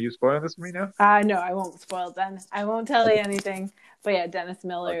you spoiling this for me now? No, I won't spoil it then. I won't tell you anything. But yeah, Dennis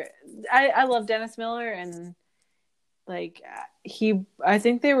Miller. I love Dennis Miller, and like I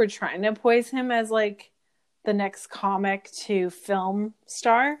think they were trying to poise him as like the next comic to film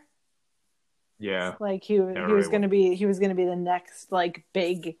star. Yeah. Like he was gonna be the next like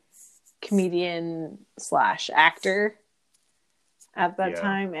big comedian / actor at that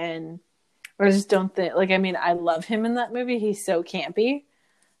time, and I just don't think, like, I mean, I love him in that movie. He's so campy,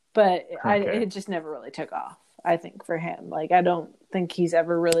 but it just never really took off, I think, for him. Like, I don't think he's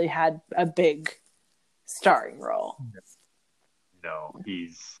ever really had a big starring role. No,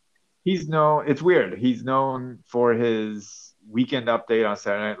 he's known. It's weird. He's known for his Weekend Update on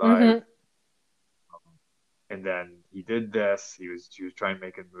Saturday Night Live. Mm-hmm. And then he did this. He was trying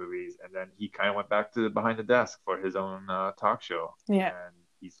making movies, and then he kind of went back to behind the desk for his own talk show. Yeah, and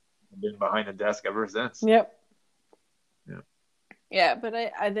he's been behind the desk ever since. Yep. Yeah, but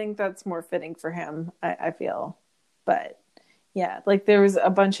I think that's more fitting for him. I feel, but yeah, like there was a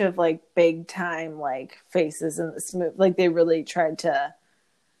bunch of like big time like faces in this movie. Like they really tried to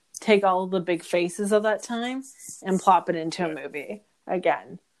take all of the big faces of that time and plop it into a movie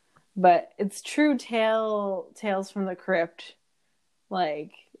again. But it's true Tales from the Crypt,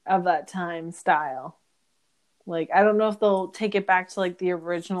 like, of that time style. Like, I don't know if they'll take it back to, like, the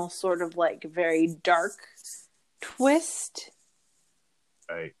original sort of, like, very dark twist.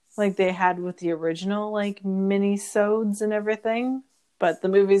 Right. Like they had with the original, like, mini-sodes and everything. But the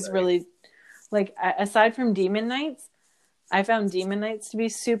movie's really, like, aside from Demon Knights, I found Demon Knights to be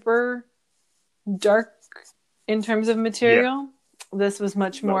super dark in terms of material. Yeah. This was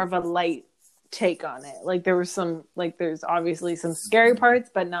much more of a light take on it. Like there was some, like there's obviously some scary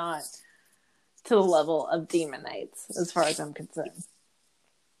parts, but not to the level of Demon Knights, as far as I'm concerned.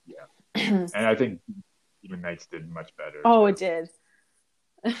 Yeah, and I think Demon Knights did much better. Oh, it did.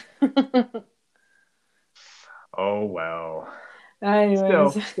 Oh well.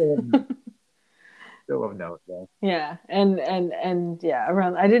 Anyways. Still of note though. Yeah, and yeah,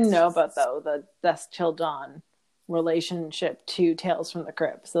 around. I didn't know about the Dusk Till Dawn relationship to Tales from the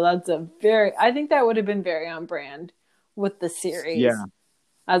Crypt. So that's I think that would have been very on brand with the series,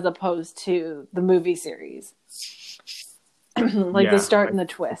 as opposed to the movie series. Like the start and the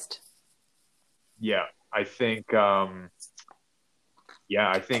twist. Yeah, I think I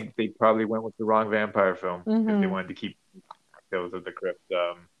think they probably went with the wrong vampire film if they wanted to keep Tales from the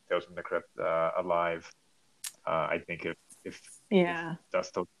Crypt alive. I think if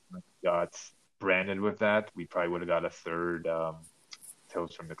Dusk Till Dawn got branded with that, we probably would have got a third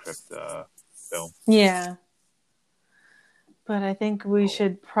Tales from the Crypt film. Yeah. But I think we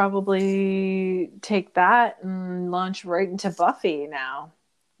should probably take that and launch right into Buffy now.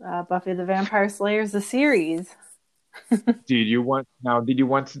 Buffy the Vampire Slayer is a series. Did you want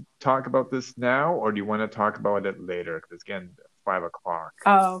to talk about this now, or do you want to talk about it later? Because again, 5:00.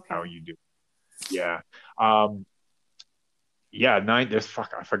 Oh, okay. How you do? Yeah. Yeah,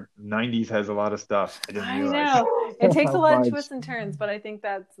 90s has a lot of stuff. I know. It takes a lot of twists and turns, but I think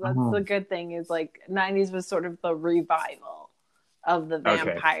that's the good thing is like 90s was sort of the revival of the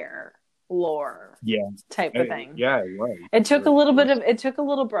vampire lore type of thing. Yeah, right. It took a little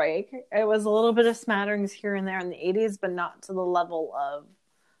break. It was a little bit of smatterings here and there in the 80s, but not to the level of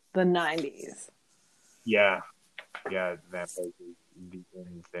the 90s. Yeah. Yeah, vampires is the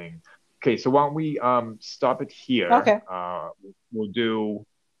thing. Okay, so why don't we stop it here? Okay. We'll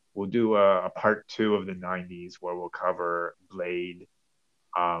do a part 2 of the 90s where we'll cover Blade,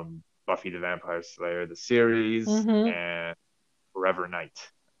 Buffy the Vampire Slayer, the series, and Forever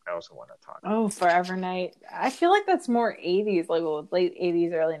Night. I also want to talk about. Oh, Forever Night. I feel like that's more 80s, like late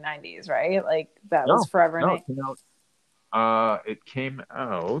 80s, early 90s, right? Like that was Forever Night. It came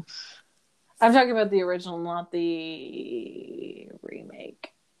out. I'm talking about the original, not the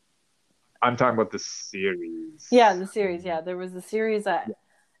remake. I'm talking about the series. Yeah, the series. Yeah, there was the series and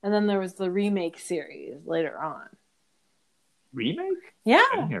then there was the remake series later on. Remake? Yeah,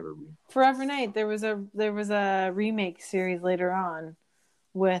 I didn't have a remake. Forever Night. There was a remake series later on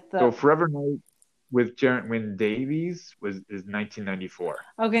with. So Forever Night with Jarrett Wynn Davies is 1994.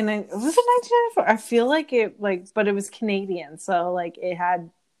 Okay, was it 1994? I feel like but it was Canadian, so like it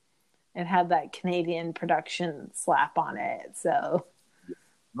had that Canadian production slap on it. So.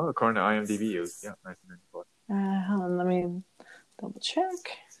 Oh, according to IMDb, it was 1994. Hold on, let me double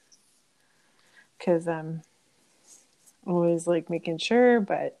check because I'm always like making sure.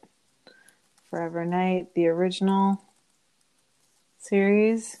 But Forever Night, the original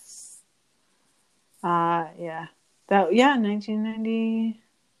series,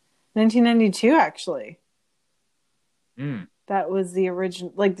 1992 actually. That was the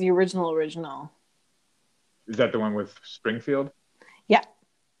original, like the original. Is that the one with Springfield? Yeah.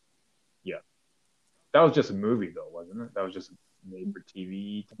 Yeah. That was just a movie, though, wasn't it? That was just made for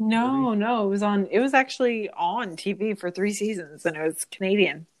TV. No, it was actually on TV for 3 seasons, and it was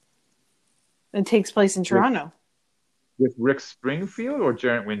Canadian. It takes place in Toronto. With Rick Springfield or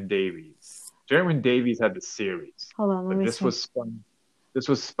Jarrett Wynn Davies? Jarrett Wynn Davies had the series. Hold on, let me see. This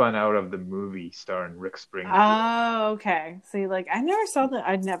was spun out of the movie starring Rick Springfield. Oh, okay. See, like I never saw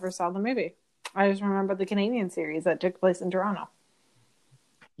the movie. I just remember the Canadian series that took place in Toronto.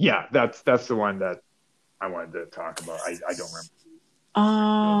 Yeah, that's the one that I wanted to talk about. I don't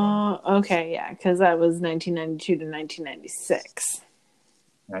remember. Okay, yeah, because that was 1992 to 1996.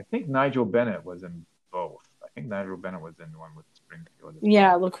 And I think Nigel Bennett was in both. I think Nigel Bennett was in the one with Springfield.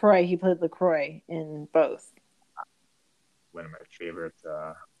 Yeah, LaCroix. He played LaCroix in both. One of my favorite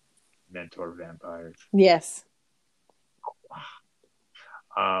mentor vampires. Yes.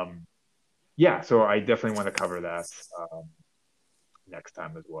 Yeah, so I definitely want to cover that next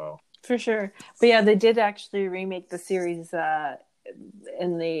time as well. For sure. But yeah, they did actually remake the series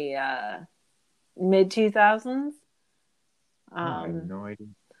in the mid-2000s. I have no idea.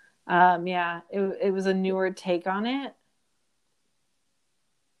 Yeah, it was a newer take on it.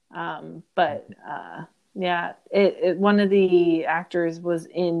 But yeah, one of the actors was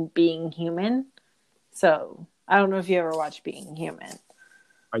in Being Human. So I don't know if you ever watched Being Human.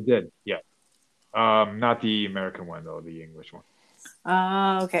 I did, yeah. Not the American one though, the English one.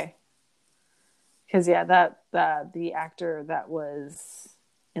 Okay. Because yeah, that the actor that was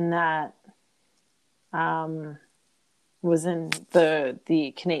in that was in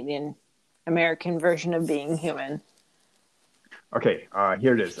the Canadian American version of Being Human. Okay,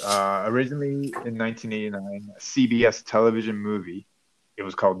 here it is. Originally in 1989, a CBS television movie. It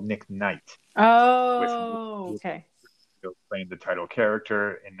was called Nick Knight. Oh, okay. Playing the title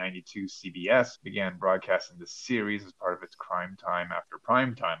character. In 92, CBS began broadcasting the series as part of its Crime Time After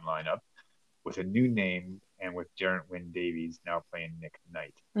Prime Time lineup with a new name and with Jarrett Wynn Davies now playing Nick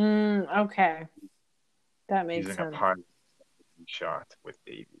Knight. Okay. That makes sense. Using a pilot shot with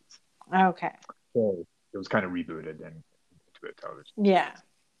Davies. Okay. So it was kind of rebooted and into a television. Yeah.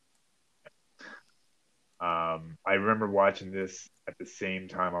 I remember watching this at the same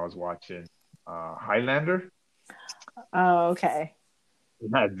time I was watching Highlander. Oh, okay.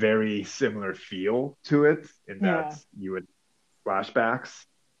 It had very similar feel to it in that you would flashbacks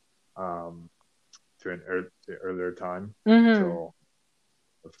to an earlier time. Mm-hmm. So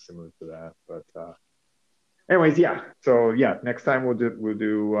it's similar to that. But anyways, yeah. So yeah, next time we'll do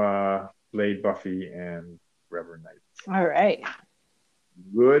Blade, Buffy, and Forever Night. All right.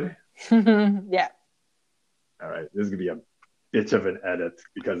 Good. Yeah. All right. This is gonna be a bitch of an edit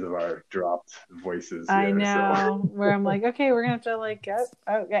because of our dropped voices. I know. Where I'm like, okay, we're gonna have to like,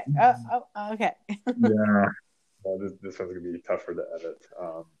 okay, okay. Yeah. Well, this one's gonna be tougher to edit.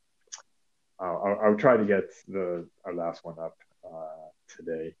 I'll try to get our last one up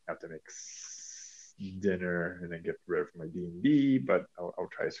today. I have to make dinner and then get ready for my D&D, but I'll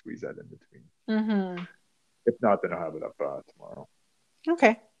try to squeeze that in between. Mm-hmm. If not, then I'll have it up tomorrow.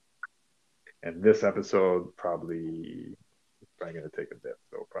 Okay. And this episode probably going to take a bit,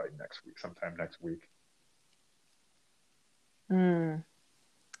 so probably sometime next week.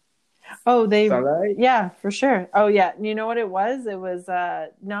 Oh, right? Yeah, for sure. Oh yeah, you know what it was? It was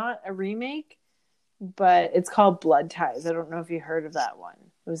not a remake, but it's called Blood Ties. I don't know if you heard of that one.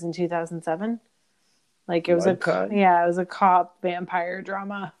 It was in 2007. Like it was it was a cop vampire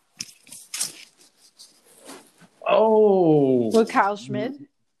drama. Oh, with Kyle Schmid.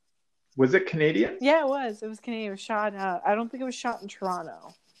 Was it Canadian? Yeah, it was. It was Canadian. It was shot. I don't think it was shot in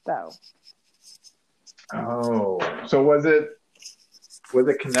Toronto, though. Oh, so was it Was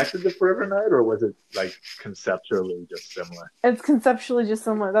it connected to Forever Night, or was it like conceptually just similar? It's conceptually just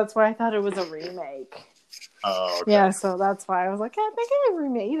similar. That's why I thought it was a remake. Oh, okay. Yeah, so that's why I was like, I think I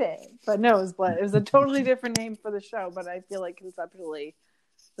remade it. But no, it was a totally different name for the show, but I feel like conceptually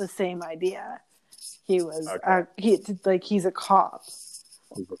the same idea. He was he's a cop.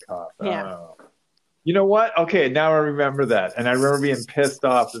 He's a cop. Yeah. Oh. You know what? Okay, now I remember that, and I remember being pissed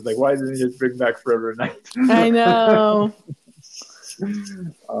off. It's like, why didn't he just bring back Forever Night? I know.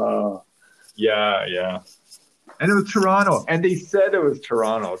 Yeah. And it was Toronto, and they said it was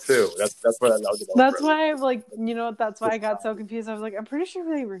Toronto too. That's what I loved about. That's why I'm like, you know what? That's why I got so confused. I was like, I'm pretty sure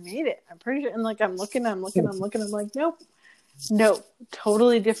they remade it. I'm pretty sure, and like I'm looking. I'm like, nope,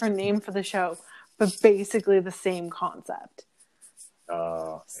 totally different name for the show, but basically the same concept.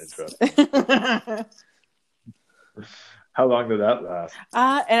 Oh, interesting. How long did that last?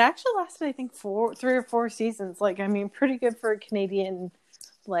 It actually lasted, I think, 3 or 4 seasons. Like, I mean, pretty good for a Canadian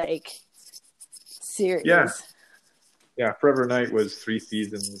series. Yeah. Forever Night was 3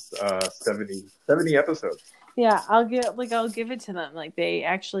 seasons, 70 episodes. Yeah, I'll give it to them. Like, they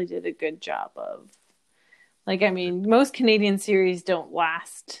actually did a good job of. Like, I mean, most Canadian series don't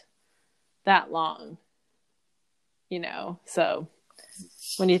last that long. So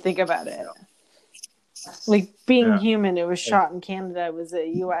when you think about it. Like, Being Human, it was shot in Canada. It was a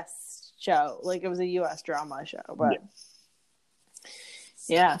U.S. show. Like, it was a U.S. drama show. But,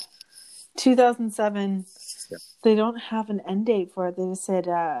 yeah. 2007. Yeah. They don't have an end date for it. They just said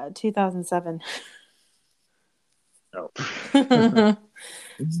 2007. Oh.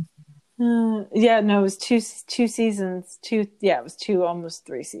 It was two seasons. It was 2, almost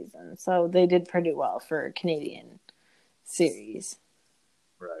 3 seasons. So they did pretty well for a Canadian series.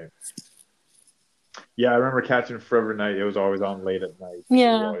 Right. Yeah, I remember catching Forever Night. It was always on late at night.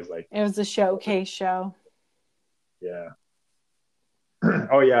 Yeah, it was a showcase show. Yeah.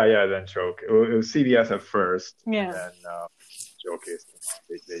 Oh yeah. Then Choke. It was CBS at first. Yeah. And then Showcase came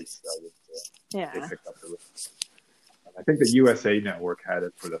on. They started. They picked up the. I think the USA Network had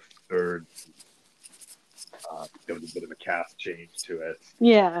it for the 3rd. There was a bit of a cast change to it.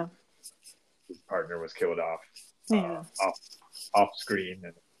 Yeah. His partner was killed off screen,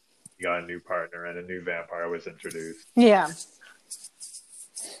 and he got a new partner, and a new vampire was introduced. Yeah.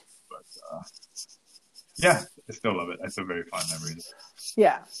 But yeah, I still love it. I still very fond memories.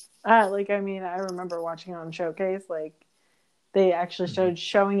 Yeah. I remember watching it on Showcase. Like, they actually started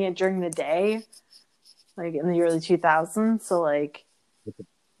showing it during the day, like in the early 2000s. So, like,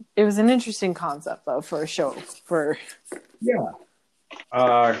 it was an interesting concept, though, for a show.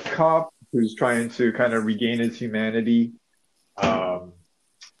 Cop who's trying to kind of regain his humanity,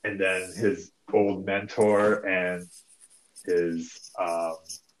 and then his old mentor and his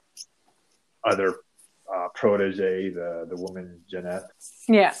other protege, the woman Jeanette,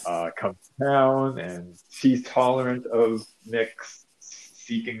 comes down, and she's tolerant of Nick's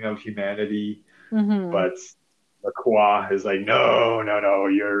seeking of humanity, but Lacroix is like, no,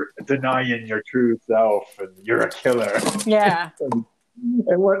 you're denying your true self, and you're a killer. Yeah.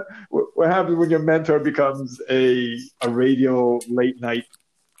 And what happens when your mentor becomes a radio late night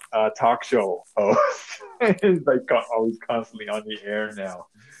talk show host? It's like always constantly on the air now.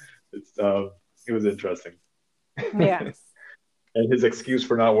 It was interesting. Yeah. And his excuse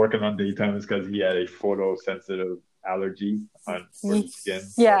for not working on daytime is because he had a photosensitive allergy on his skin.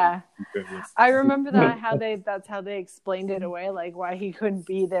 Yeah. I remember that's how they explained it away, like why he couldn't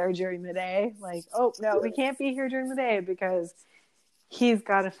be there during the day. Like, oh no, we can't be here during the day because he's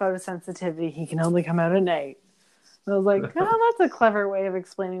got a photosensitivity. He can only come out at night. I was like, oh, that's a clever way of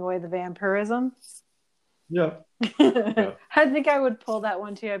explaining away the vampirism. Yeah. I think I would pull that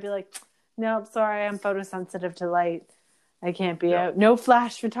one too. I'd be like, nope, sorry, I'm photosensitive to light. I can't be out. No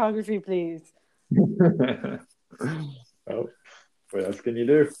flash photography, please. Oh, what else can you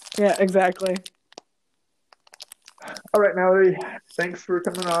do? Yeah, exactly. All right, Mallory. Thanks for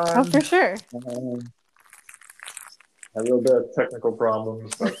coming on. Oh, for sure. A little bit of technical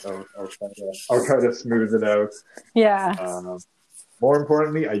problems, but I'll try to smooth it out. Yeah. More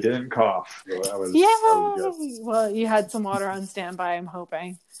importantly, I didn't cough. So that was good. Well, you had some water on standby, I'm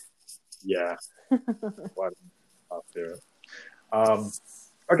hoping. Yeah. Water off there.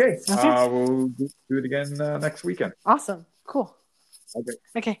 Okay. We'll do it again next weekend. Awesome. Cool.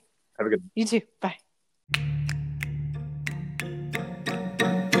 Okay. Have a good one. You too. Bye.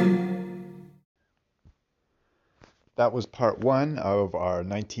 That was part 1 of our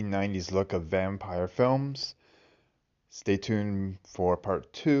 1990s look of vampire films. Stay tuned for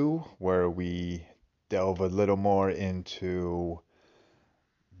part 2, where we delve a little more into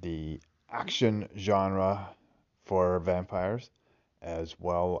the action genre for vampires. as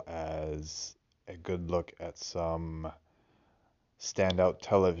well as a good look at some standout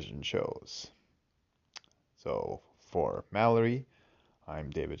television shows. So for Mallory, I'm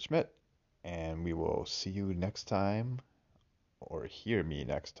David Schmidt, and we will see you next time, or hear me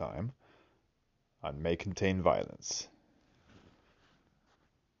next time, on May Contain Violence.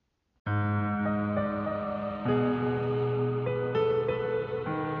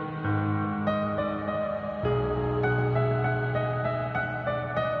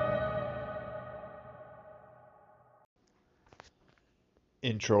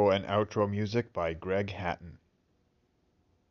 Intro and outro music by Greg Hatton.